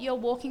season, what you're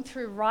walking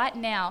through right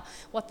now,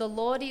 what the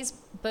Lord is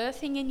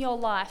birthing in your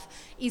life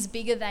is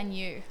bigger than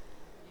you.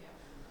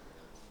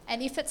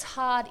 And if it's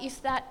hard,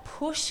 if that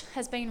push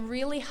has been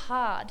really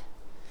hard,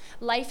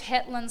 Leif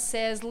Hetland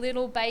says,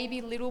 little baby,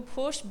 little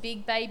push,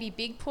 big baby,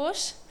 big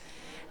push.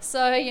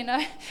 So,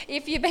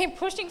 if you've been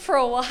pushing for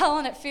a while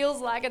and it feels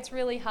like it's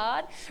really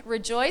hard,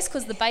 rejoice,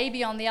 because the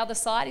baby on the other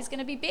side is going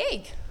to be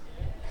big.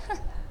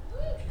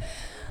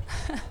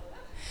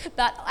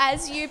 But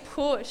as you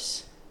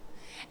push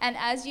and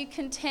as you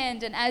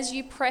contend and as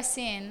you press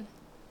in,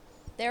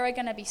 there are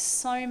going to be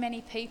so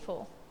many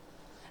people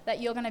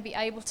that you're going to be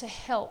able to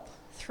help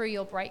through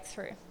your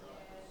breakthrough.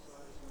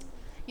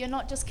 You're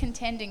not just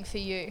contending for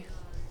you.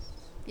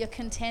 You're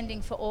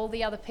contending for all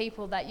the other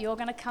people that you're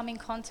going to come in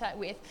contact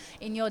with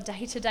in your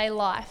day-to-day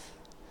life,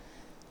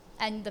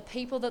 and the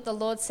people that the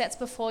Lord sets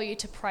before you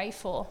to pray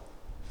for.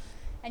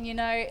 And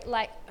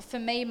for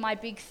me, my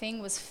big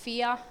thing was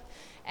fear,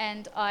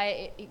 and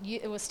I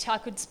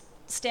could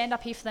stand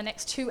up here for the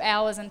next 2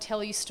 hours and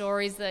tell you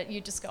stories that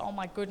you just go, oh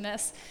my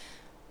goodness.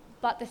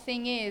 But the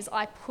thing is,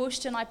 I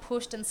pushed,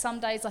 and some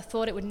days I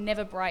thought it would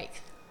never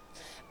break.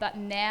 But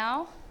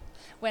now,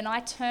 when I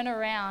turn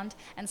around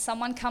and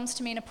someone comes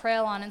to me in a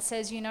prayer line and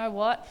says, you know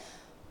what,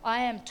 I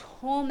am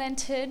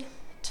tormented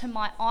to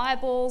my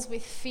eyeballs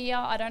with fear,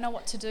 I don't know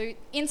what to do,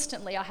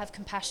 instantly I have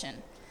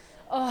compassion.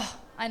 Oh,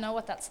 I know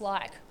what that's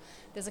like.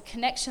 There's a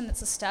connection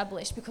that's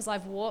established because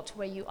I've walked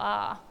where you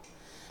are.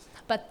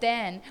 But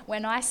then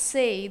when I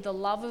see the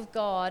love of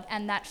God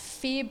and that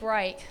fear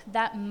break,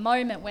 that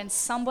moment when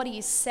somebody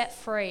is set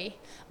free,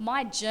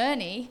 my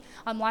journey,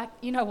 I'm like,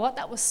 you know what,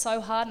 that was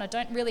so hard and I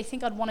don't really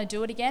think I'd want to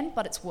do it again,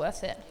 but it's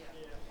worth it.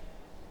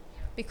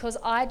 Because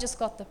I just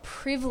got the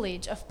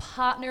privilege of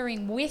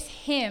partnering with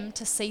Him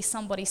to see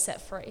somebody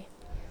set free.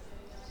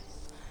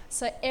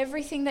 So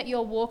everything that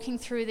you're walking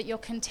through, that you're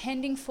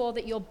contending for,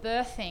 that you're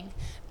birthing,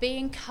 be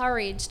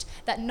encouraged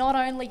that not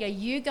only are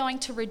you going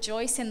to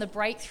rejoice in the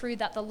breakthrough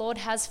that the Lord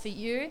has for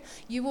you,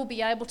 you will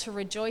be able to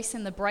rejoice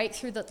in the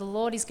breakthrough that the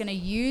Lord is going to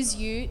use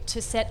you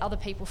to set other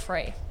people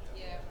free.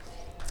 Yeah.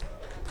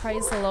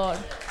 Praise the Lord.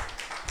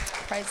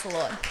 Praise the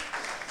Lord.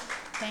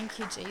 Thank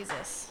you,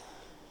 Jesus.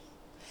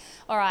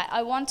 All right,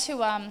 I want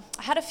to, I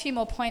had a few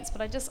more points,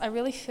 but I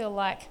really feel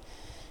like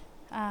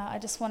I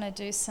just want to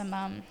do some,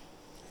 I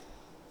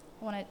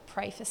want to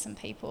pray for some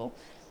people.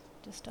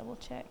 Just double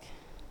check.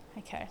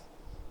 Okay.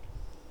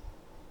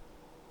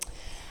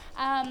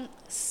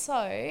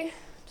 So,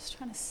 just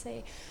trying to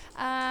see.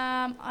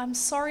 I'm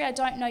sorry I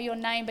don't know your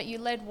name, but you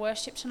led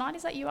worship tonight.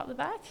 Is that you up the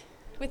back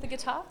with the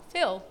guitar?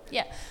 Phil?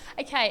 Yeah.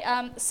 Okay,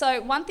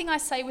 so one thing I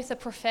say with the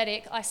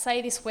prophetic, I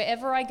say this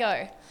wherever I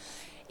go.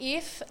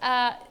 If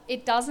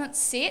it doesn't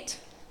sit,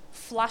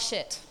 flush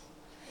it.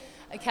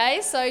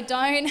 Okay, so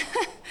don't...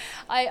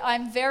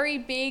 I'm very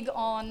big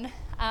on...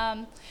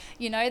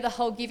 the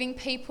whole giving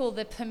people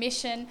the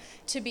permission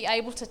to be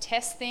able to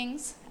test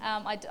things.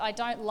 I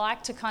don't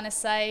like to kind of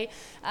say,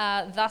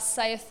 thus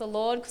saith the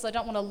Lord, because I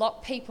don't want to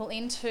lock people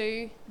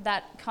into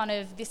that kind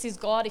of, this is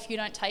God, if you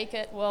don't take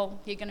it, well,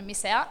 you're going to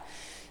miss out.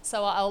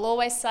 So I'll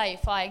always say,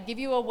 if I give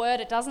you a word,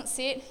 it doesn't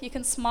sit, you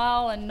can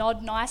smile and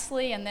nod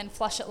nicely and then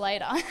flush it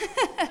later.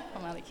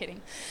 I'm only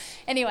kidding.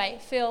 Anyway,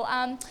 Phil,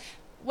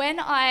 when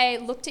I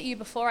looked at you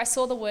before, I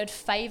saw the word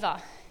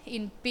favour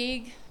in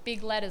big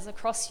letters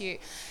across you.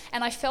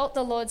 And I felt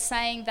the Lord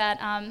saying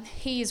that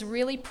he is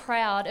really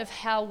proud of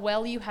how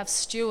well you have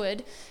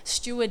stewarded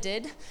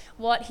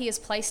what he has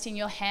placed in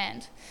your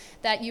hand.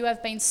 That you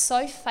have been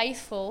so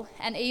faithful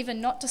and even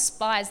not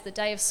despised the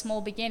day of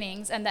small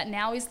beginnings, and that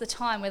now is the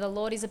time where the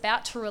Lord is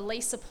about to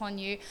release upon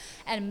you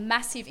a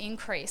massive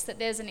increase. That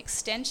there's an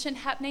extension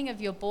happening of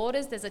your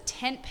borders. There's a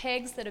tent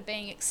pegs that are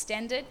being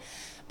extended.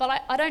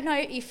 But I don't know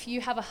if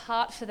you have a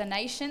heart for the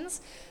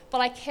nations,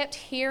 but I kept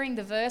hearing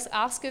the verse,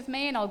 ask of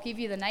me and I'll give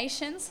you the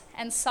nations.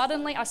 And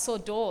suddenly I saw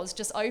doors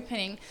just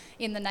opening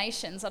in the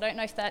nations. I don't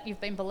know if that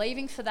you've been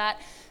believing for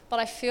that, but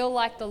I feel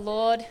like the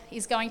Lord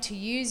is going to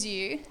use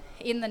you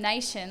in the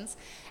nations.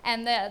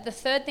 And the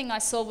third thing I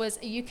saw was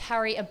you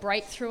carry a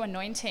breakthrough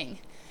anointing,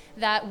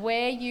 that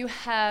where you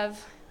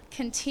have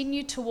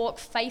continued to walk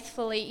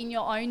faithfully in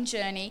your own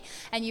journey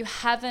and you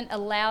haven't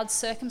allowed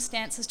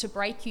circumstances to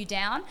break you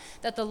down,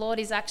 that the Lord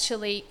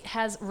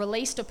has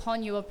released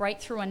upon you a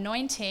breakthrough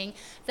anointing,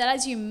 that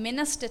as you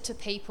minister to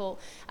people,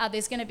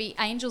 there's going to be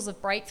angels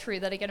of breakthrough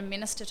that are going to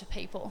minister to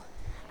people.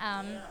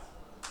 I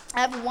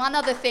have one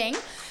other thing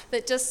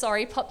that just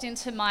popped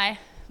into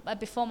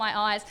before my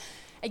eyes.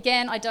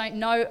 Again, I don't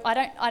know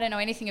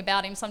anything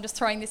about him, so I'm just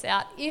throwing this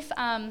out. If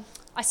I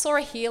saw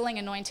a healing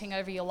anointing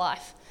over your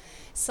life.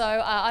 So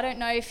I don't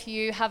know if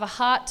you have a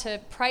heart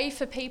to pray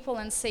for people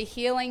and see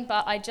healing,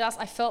 but I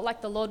felt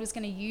like the Lord was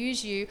going to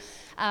use you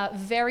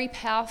very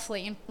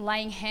powerfully in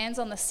laying hands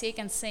on the sick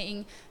and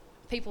seeing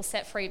people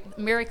set free,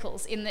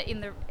 miracles in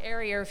the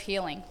area of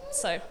healing.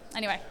 So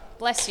anyway,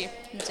 bless you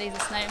in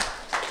Jesus' name.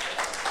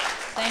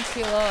 Thank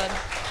you, Lord.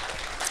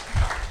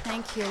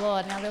 Thank you,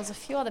 Lord. Now there was a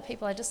few other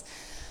people I just...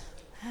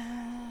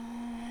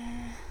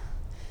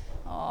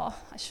 I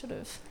should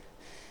have...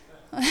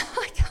 I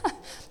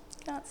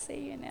can't see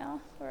you now.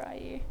 Where are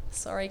you?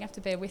 Sorry, you have to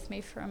bear with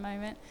me for a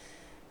moment.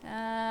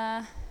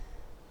 I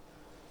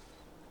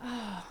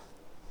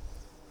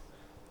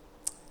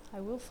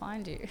will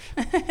find you.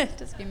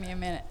 Just give me a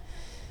minute.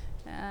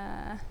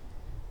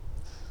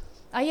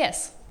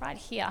 Yes, right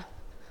here.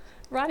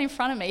 Right in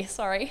front of me,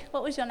 sorry.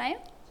 What was your name?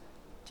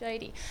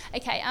 Jody.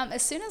 Okay,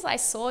 as soon as I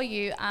saw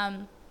you...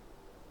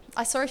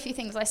 I saw a few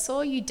things. I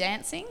saw you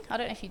dancing. I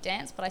don't know if you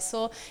dance, but I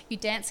saw you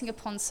dancing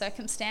upon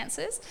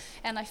circumstances.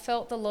 And I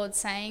felt the Lord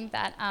saying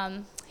that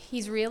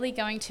he's really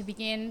going to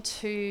begin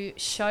to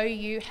show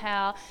you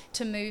how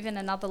to move in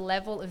another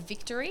level of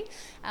victory,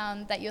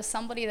 that you're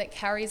somebody that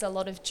carries a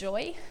lot of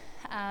joy.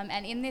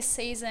 And in this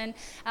season,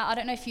 I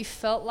don't know if you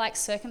felt like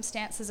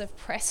circumstances have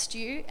pressed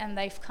you and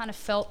they've kind of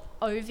felt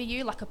over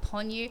you, like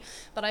upon you,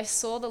 but I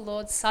saw the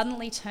Lord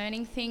suddenly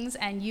turning things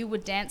and you were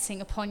dancing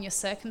upon your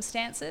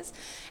circumstances,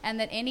 and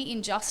that any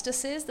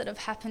injustices that have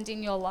happened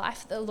in your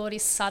life, the Lord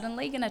is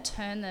suddenly going to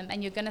turn them,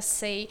 and you're going to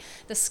see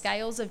the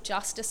scales of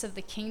justice of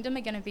the kingdom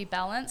are going to be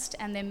balanced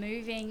and they're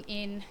moving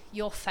in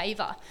your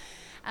favour.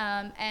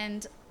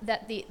 And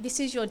that this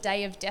is your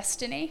day of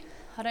destiny.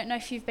 I don't know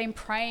if you've been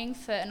praying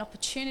for an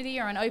opportunity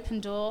or an open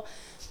door,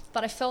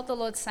 but I felt the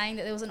Lord saying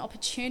that there was an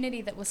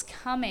opportunity that was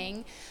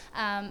coming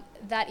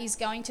that is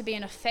going to be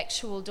an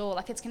effectual door.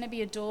 Like it's going to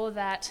be a door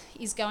that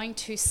is going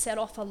to set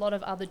off a lot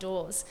of other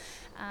doors.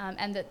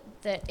 And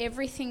that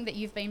everything that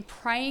you've been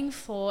praying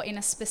for in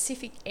a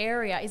specific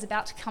area is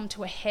about to come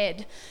to a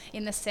head,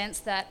 in the sense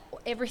that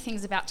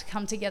everything's about to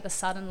come together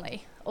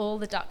suddenly, all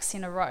the ducks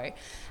in a row,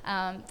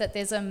 that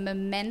there's a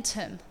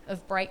momentum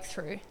of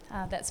breakthrough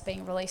that's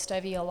being released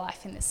over your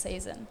life in this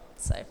season.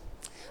 So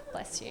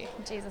bless you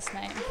in Jesus'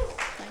 name.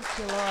 Thank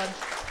you, Lord.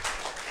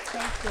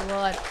 Thank you,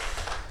 Lord.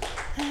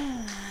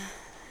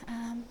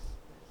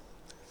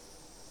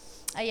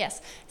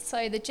 Yes,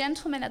 so the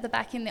gentleman at the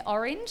back in the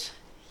orange,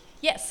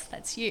 yes,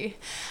 that's you.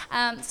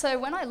 So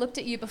when I looked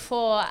at you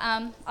before,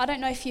 I don't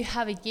know if you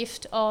have a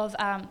gift of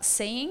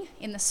seeing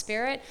in the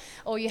spirit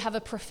or you have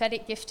a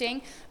prophetic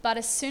gifting, but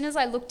as soon as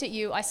I looked at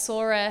you, I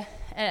saw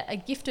a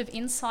gift of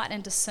insight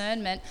and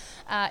discernment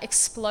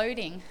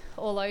exploding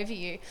all over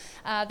you,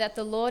 that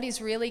the Lord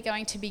is really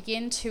going to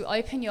begin to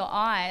open your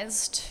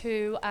eyes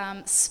to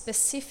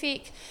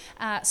specific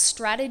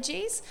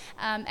strategies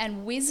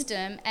and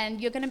wisdom,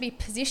 and you're going to be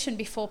positioned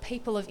before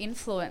people of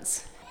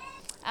influence.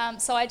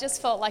 So I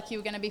just felt like you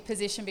were going to be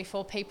positioned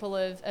before people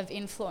of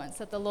influence,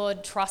 that the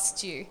Lord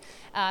trusts you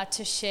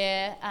to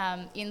share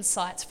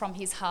insights from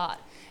his heart,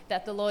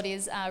 that the Lord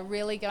is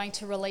really going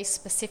to release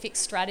specific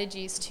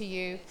strategies to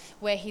you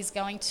where he's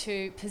going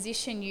to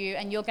position you,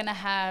 and you're going to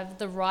have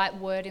the right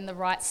word in the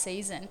right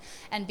season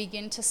and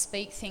begin to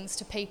speak things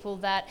to people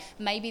that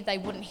maybe they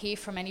wouldn't hear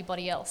from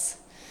anybody else.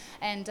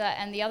 And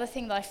the other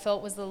thing that I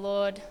felt was the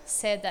Lord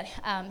said that,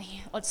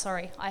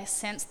 I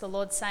sensed the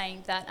Lord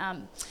saying that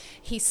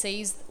he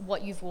sees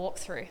what you've walked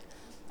through,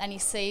 and he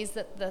sees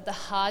that the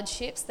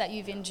hardships that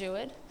you've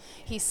endured.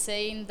 He's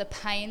seen the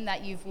pain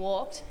that you've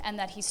walked, and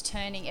that he's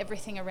turning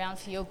everything around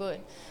for your good.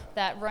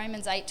 That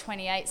Romans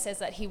 8:28 says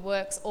that he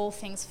works all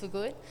things for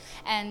good.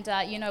 And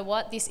you know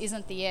what? This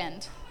isn't the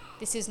end.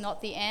 This is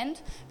not the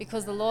end,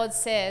 because the Lord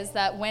says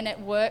that when it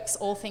works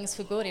all things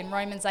for good in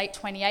Romans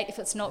 8:28, if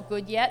it's not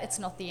good yet, it's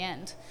not the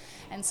end.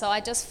 And so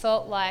I just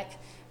felt like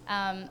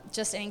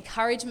just an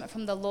encouragement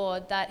from the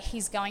Lord that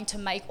he's going to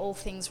make all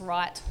things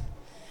right.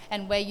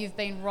 And where you've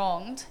been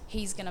wronged,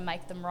 he's going to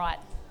make them right.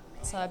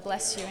 So I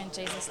bless you in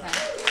Jesus' name.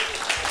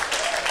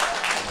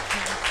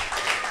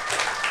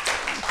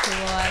 Thank you,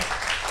 Lord.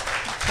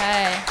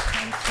 Okay,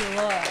 thank you,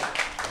 Lord.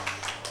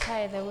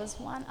 Okay, there was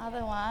one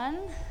other one.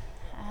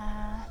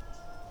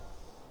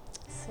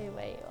 See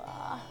where you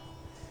are.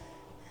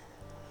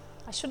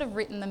 I should have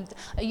written them.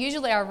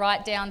 Usually I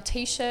write down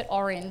t-shirt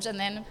orange,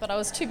 but I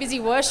was too busy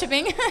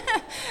worshipping.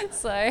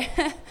 So,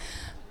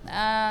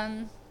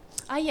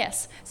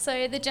 yes.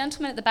 So the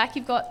gentleman at the back,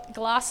 you've got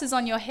glasses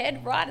on your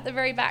head, right at the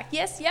very back.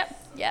 Yes, yep.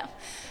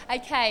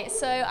 Okay,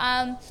 so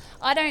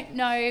I don't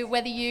know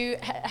whether you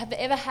have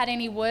ever had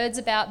any words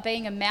about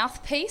being a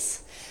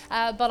mouthpiece,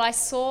 but I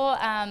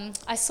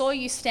saw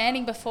you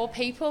standing before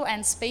people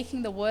and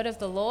speaking the word of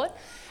the Lord.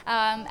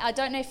 I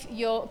don't know if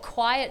you're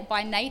quiet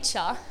by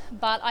nature,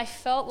 but I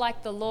felt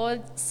like the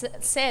Lord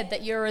said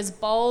that you're as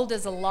bold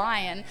as a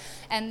lion,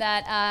 and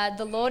that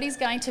the Lord is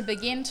going to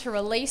begin to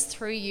release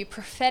through you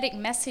prophetic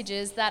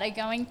messages that are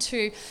going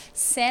to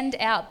send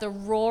out the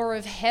roar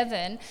of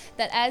heaven,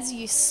 that as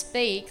you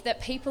speak, that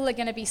people are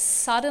going to be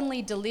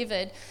suddenly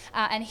delivered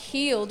and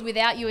healed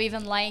without you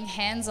even laying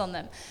hands on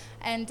them.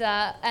 And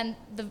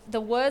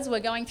the words were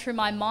going through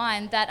my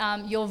mind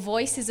that your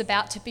voice is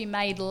about to be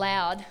made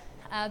loud.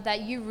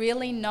 That you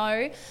really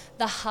know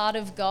the heart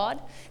of God,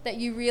 that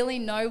you really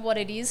know what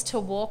it is to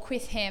walk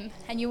with him,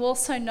 and you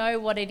also know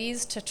what it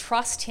is to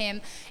trust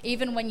him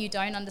even when you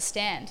don't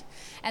understand.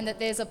 And that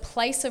there's a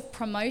place of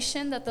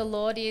promotion that the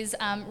Lord is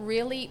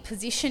really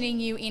positioning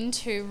you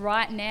into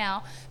right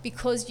now,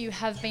 because you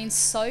have been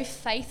so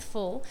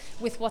faithful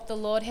with what the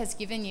Lord has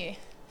given you.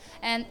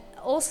 And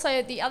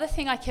also the other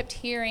thing I kept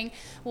hearing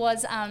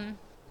was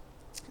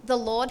the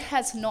Lord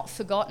has not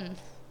forgotten.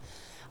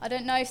 I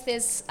don't know if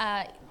there's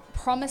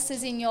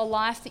promises in your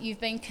life that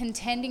you've been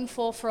contending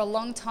for a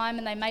long time,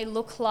 and they may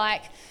look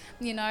like,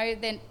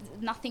 then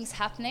nothing's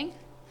happening.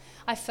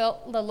 I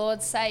felt the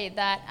Lord say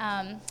that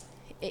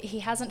he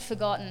hasn't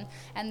forgotten,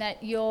 and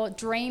that your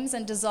dreams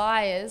and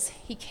desires,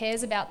 he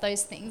cares about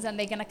those things, and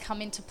they're going to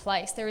come into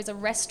place. There is a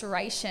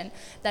restoration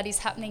that is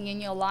happening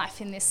in your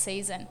life in this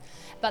season,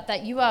 but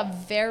that you are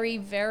very,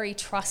 very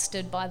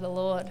trusted by the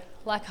Lord.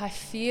 Like, I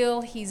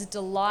feel his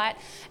delight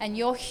and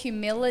your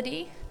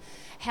humility,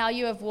 how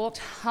you have walked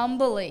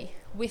humbly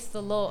with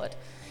the Lord.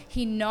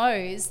 He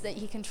knows that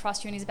he can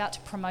trust you, and he's about to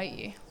promote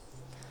you.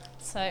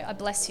 So I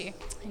bless you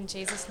in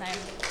Jesus' name.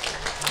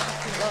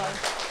 Thank you, Lord.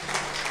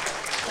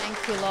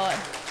 Thank you, Lord.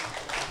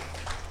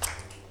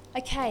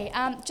 Okay,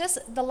 just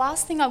the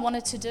last thing I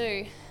wanted to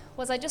do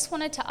was I just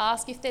wanted to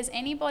ask if there's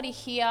anybody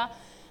here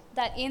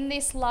that in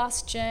this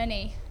last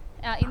journey,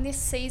 in this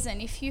season,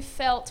 if you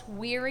felt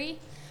weary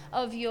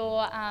of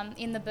your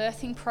in the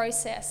birthing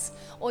process,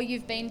 or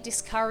you've been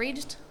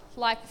discouraged,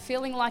 like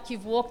feeling like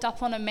you've walked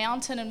up on a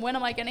mountain and when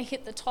am I going to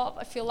hit the top?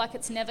 I feel like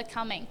it's never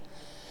coming.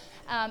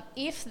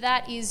 If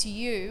that is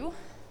you,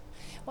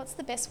 what's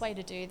the best way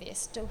to do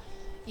this?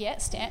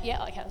 Stand.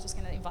 Yeah, okay, I was just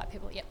going to invite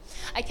people. Yeah.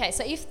 Okay,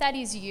 so if that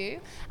is you,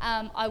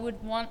 I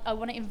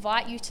want to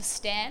invite you to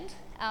stand.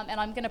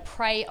 And I'm going to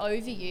pray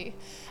over you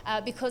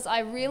because I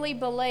really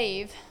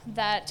believe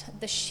that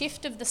the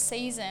shift of the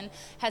season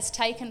has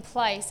taken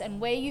place, and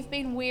where you've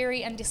been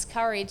weary and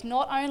discouraged,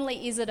 not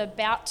only is it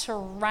about to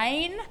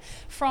rain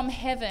from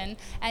heaven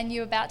and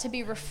you're about to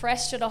be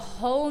refreshed at a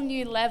whole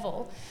new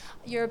level,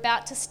 you're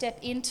about to step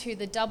into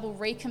the double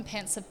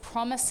recompense of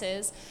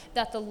promises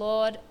that the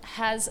Lord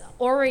has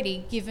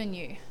already given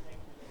you.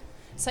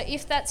 So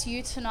if that's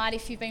you tonight,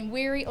 if you've been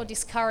weary or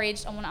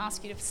discouraged, I want to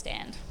ask you to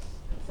stand.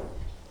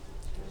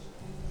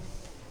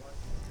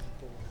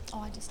 Oh,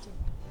 I just did.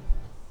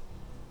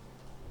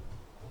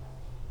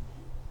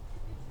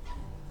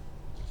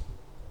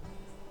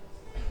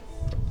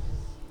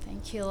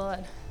 Thank you,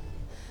 Lord.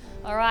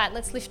 All right,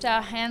 let's lift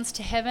our hands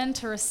to heaven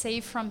to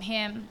receive from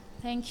him.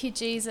 Thank you,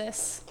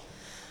 Jesus.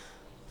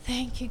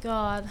 Thank you,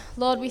 God.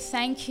 Lord, we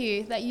thank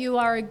you that you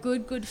are a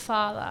good, good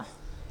Father.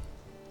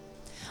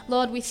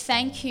 Lord, we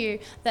thank you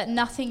that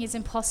nothing is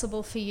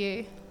impossible for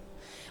you.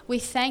 We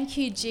thank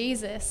you,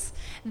 Jesus,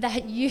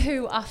 that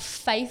you are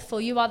faithful.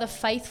 You are the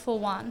faithful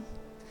one.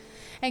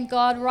 And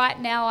God, right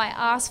now I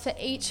ask for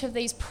each of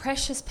these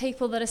precious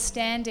people that are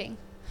standing.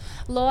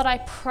 Lord, I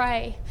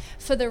pray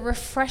for the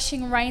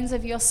refreshing rains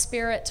of your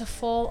Spirit to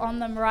fall on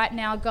them right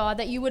now, God,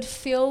 that you would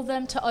fill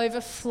them to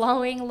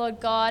overflowing, Lord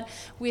God,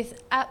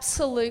 with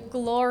absolute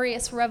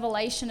glorious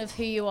revelation of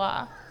who you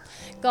are.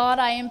 God,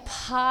 I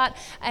impart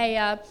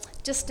a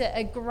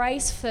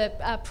grace for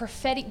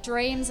prophetic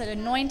dreams, an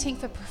anointing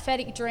for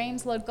prophetic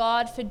dreams, Lord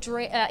God, for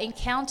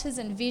encounters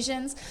and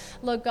visions,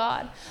 Lord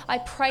God. I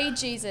pray,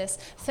 Jesus,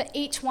 for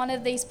each one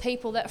of these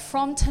people that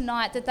from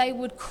tonight that they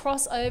would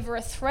cross over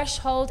a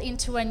threshold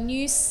into a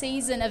new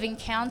season of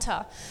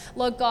encounter,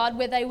 Lord God,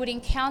 where they would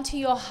encounter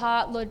your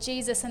heart, Lord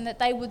Jesus, and that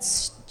they would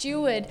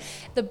steward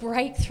the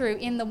breakthrough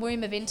in the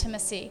womb of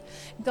intimacy.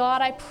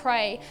 God, I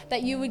pray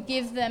that you would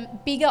give them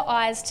bigger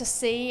eyes to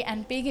see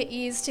and bigger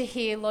ears to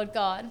hear, Lord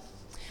God.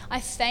 I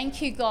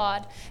thank you,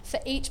 God, for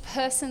each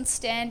person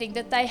standing,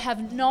 that they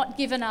have not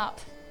given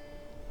up.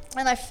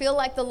 And I feel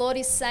like the Lord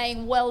is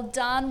saying, well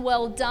done,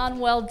 well done,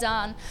 well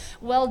done.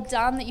 Well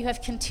done that you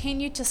have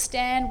continued to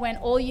stand when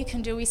all you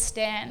can do is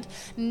stand.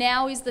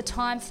 Now is the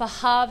time for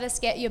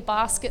harvest. Get your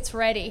baskets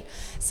ready.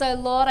 So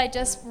Lord, I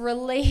just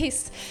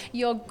release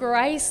your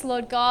grace,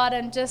 Lord God,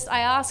 and I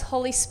ask,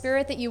 Holy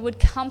Spirit, that you would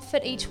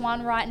comfort each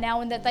one right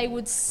now and that they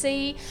would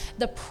see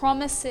the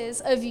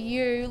promises of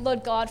you,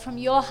 Lord God, from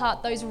your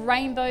heart, those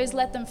rainbows.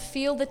 Let them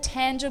feel the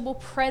tangible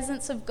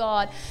presence of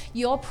God,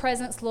 your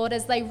presence, Lord,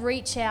 as they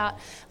reach out,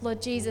 Lord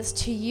Jesus,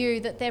 to you,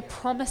 that their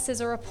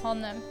promises are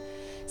upon them.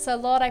 So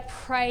Lord, I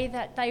pray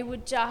that they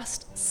would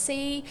just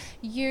see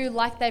you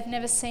like they've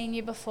never seen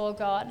you before,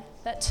 God,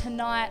 that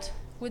tonight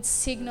would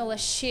signal a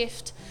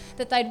shift,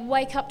 that they'd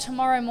wake up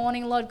tomorrow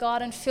morning, Lord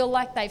God, and feel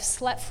like they've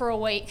slept for a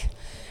week.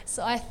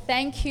 So I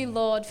thank you,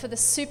 Lord, for the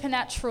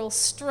supernatural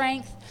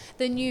strength,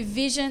 the new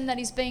vision that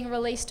is being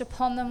released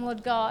upon them,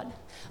 Lord God.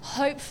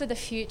 Hope for the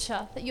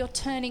future, that you're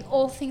turning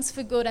all things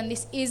for good, and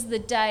this is the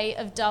day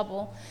of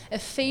double.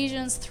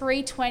 Ephesians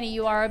 3:20,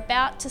 you are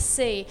about to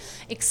see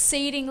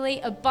exceedingly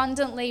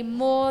abundantly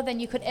more than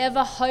you could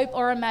ever hope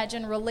or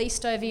imagine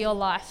released over your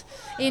life.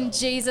 In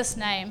Jesus'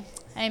 name,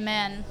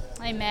 amen.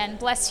 Amen.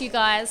 Bless you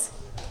guys.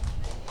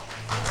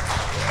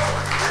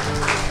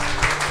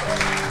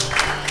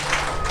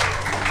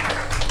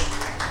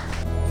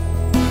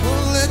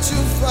 Let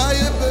your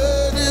fire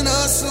burn in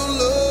us, oh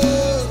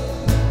Lord.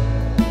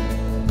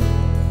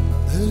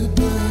 Let it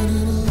burn.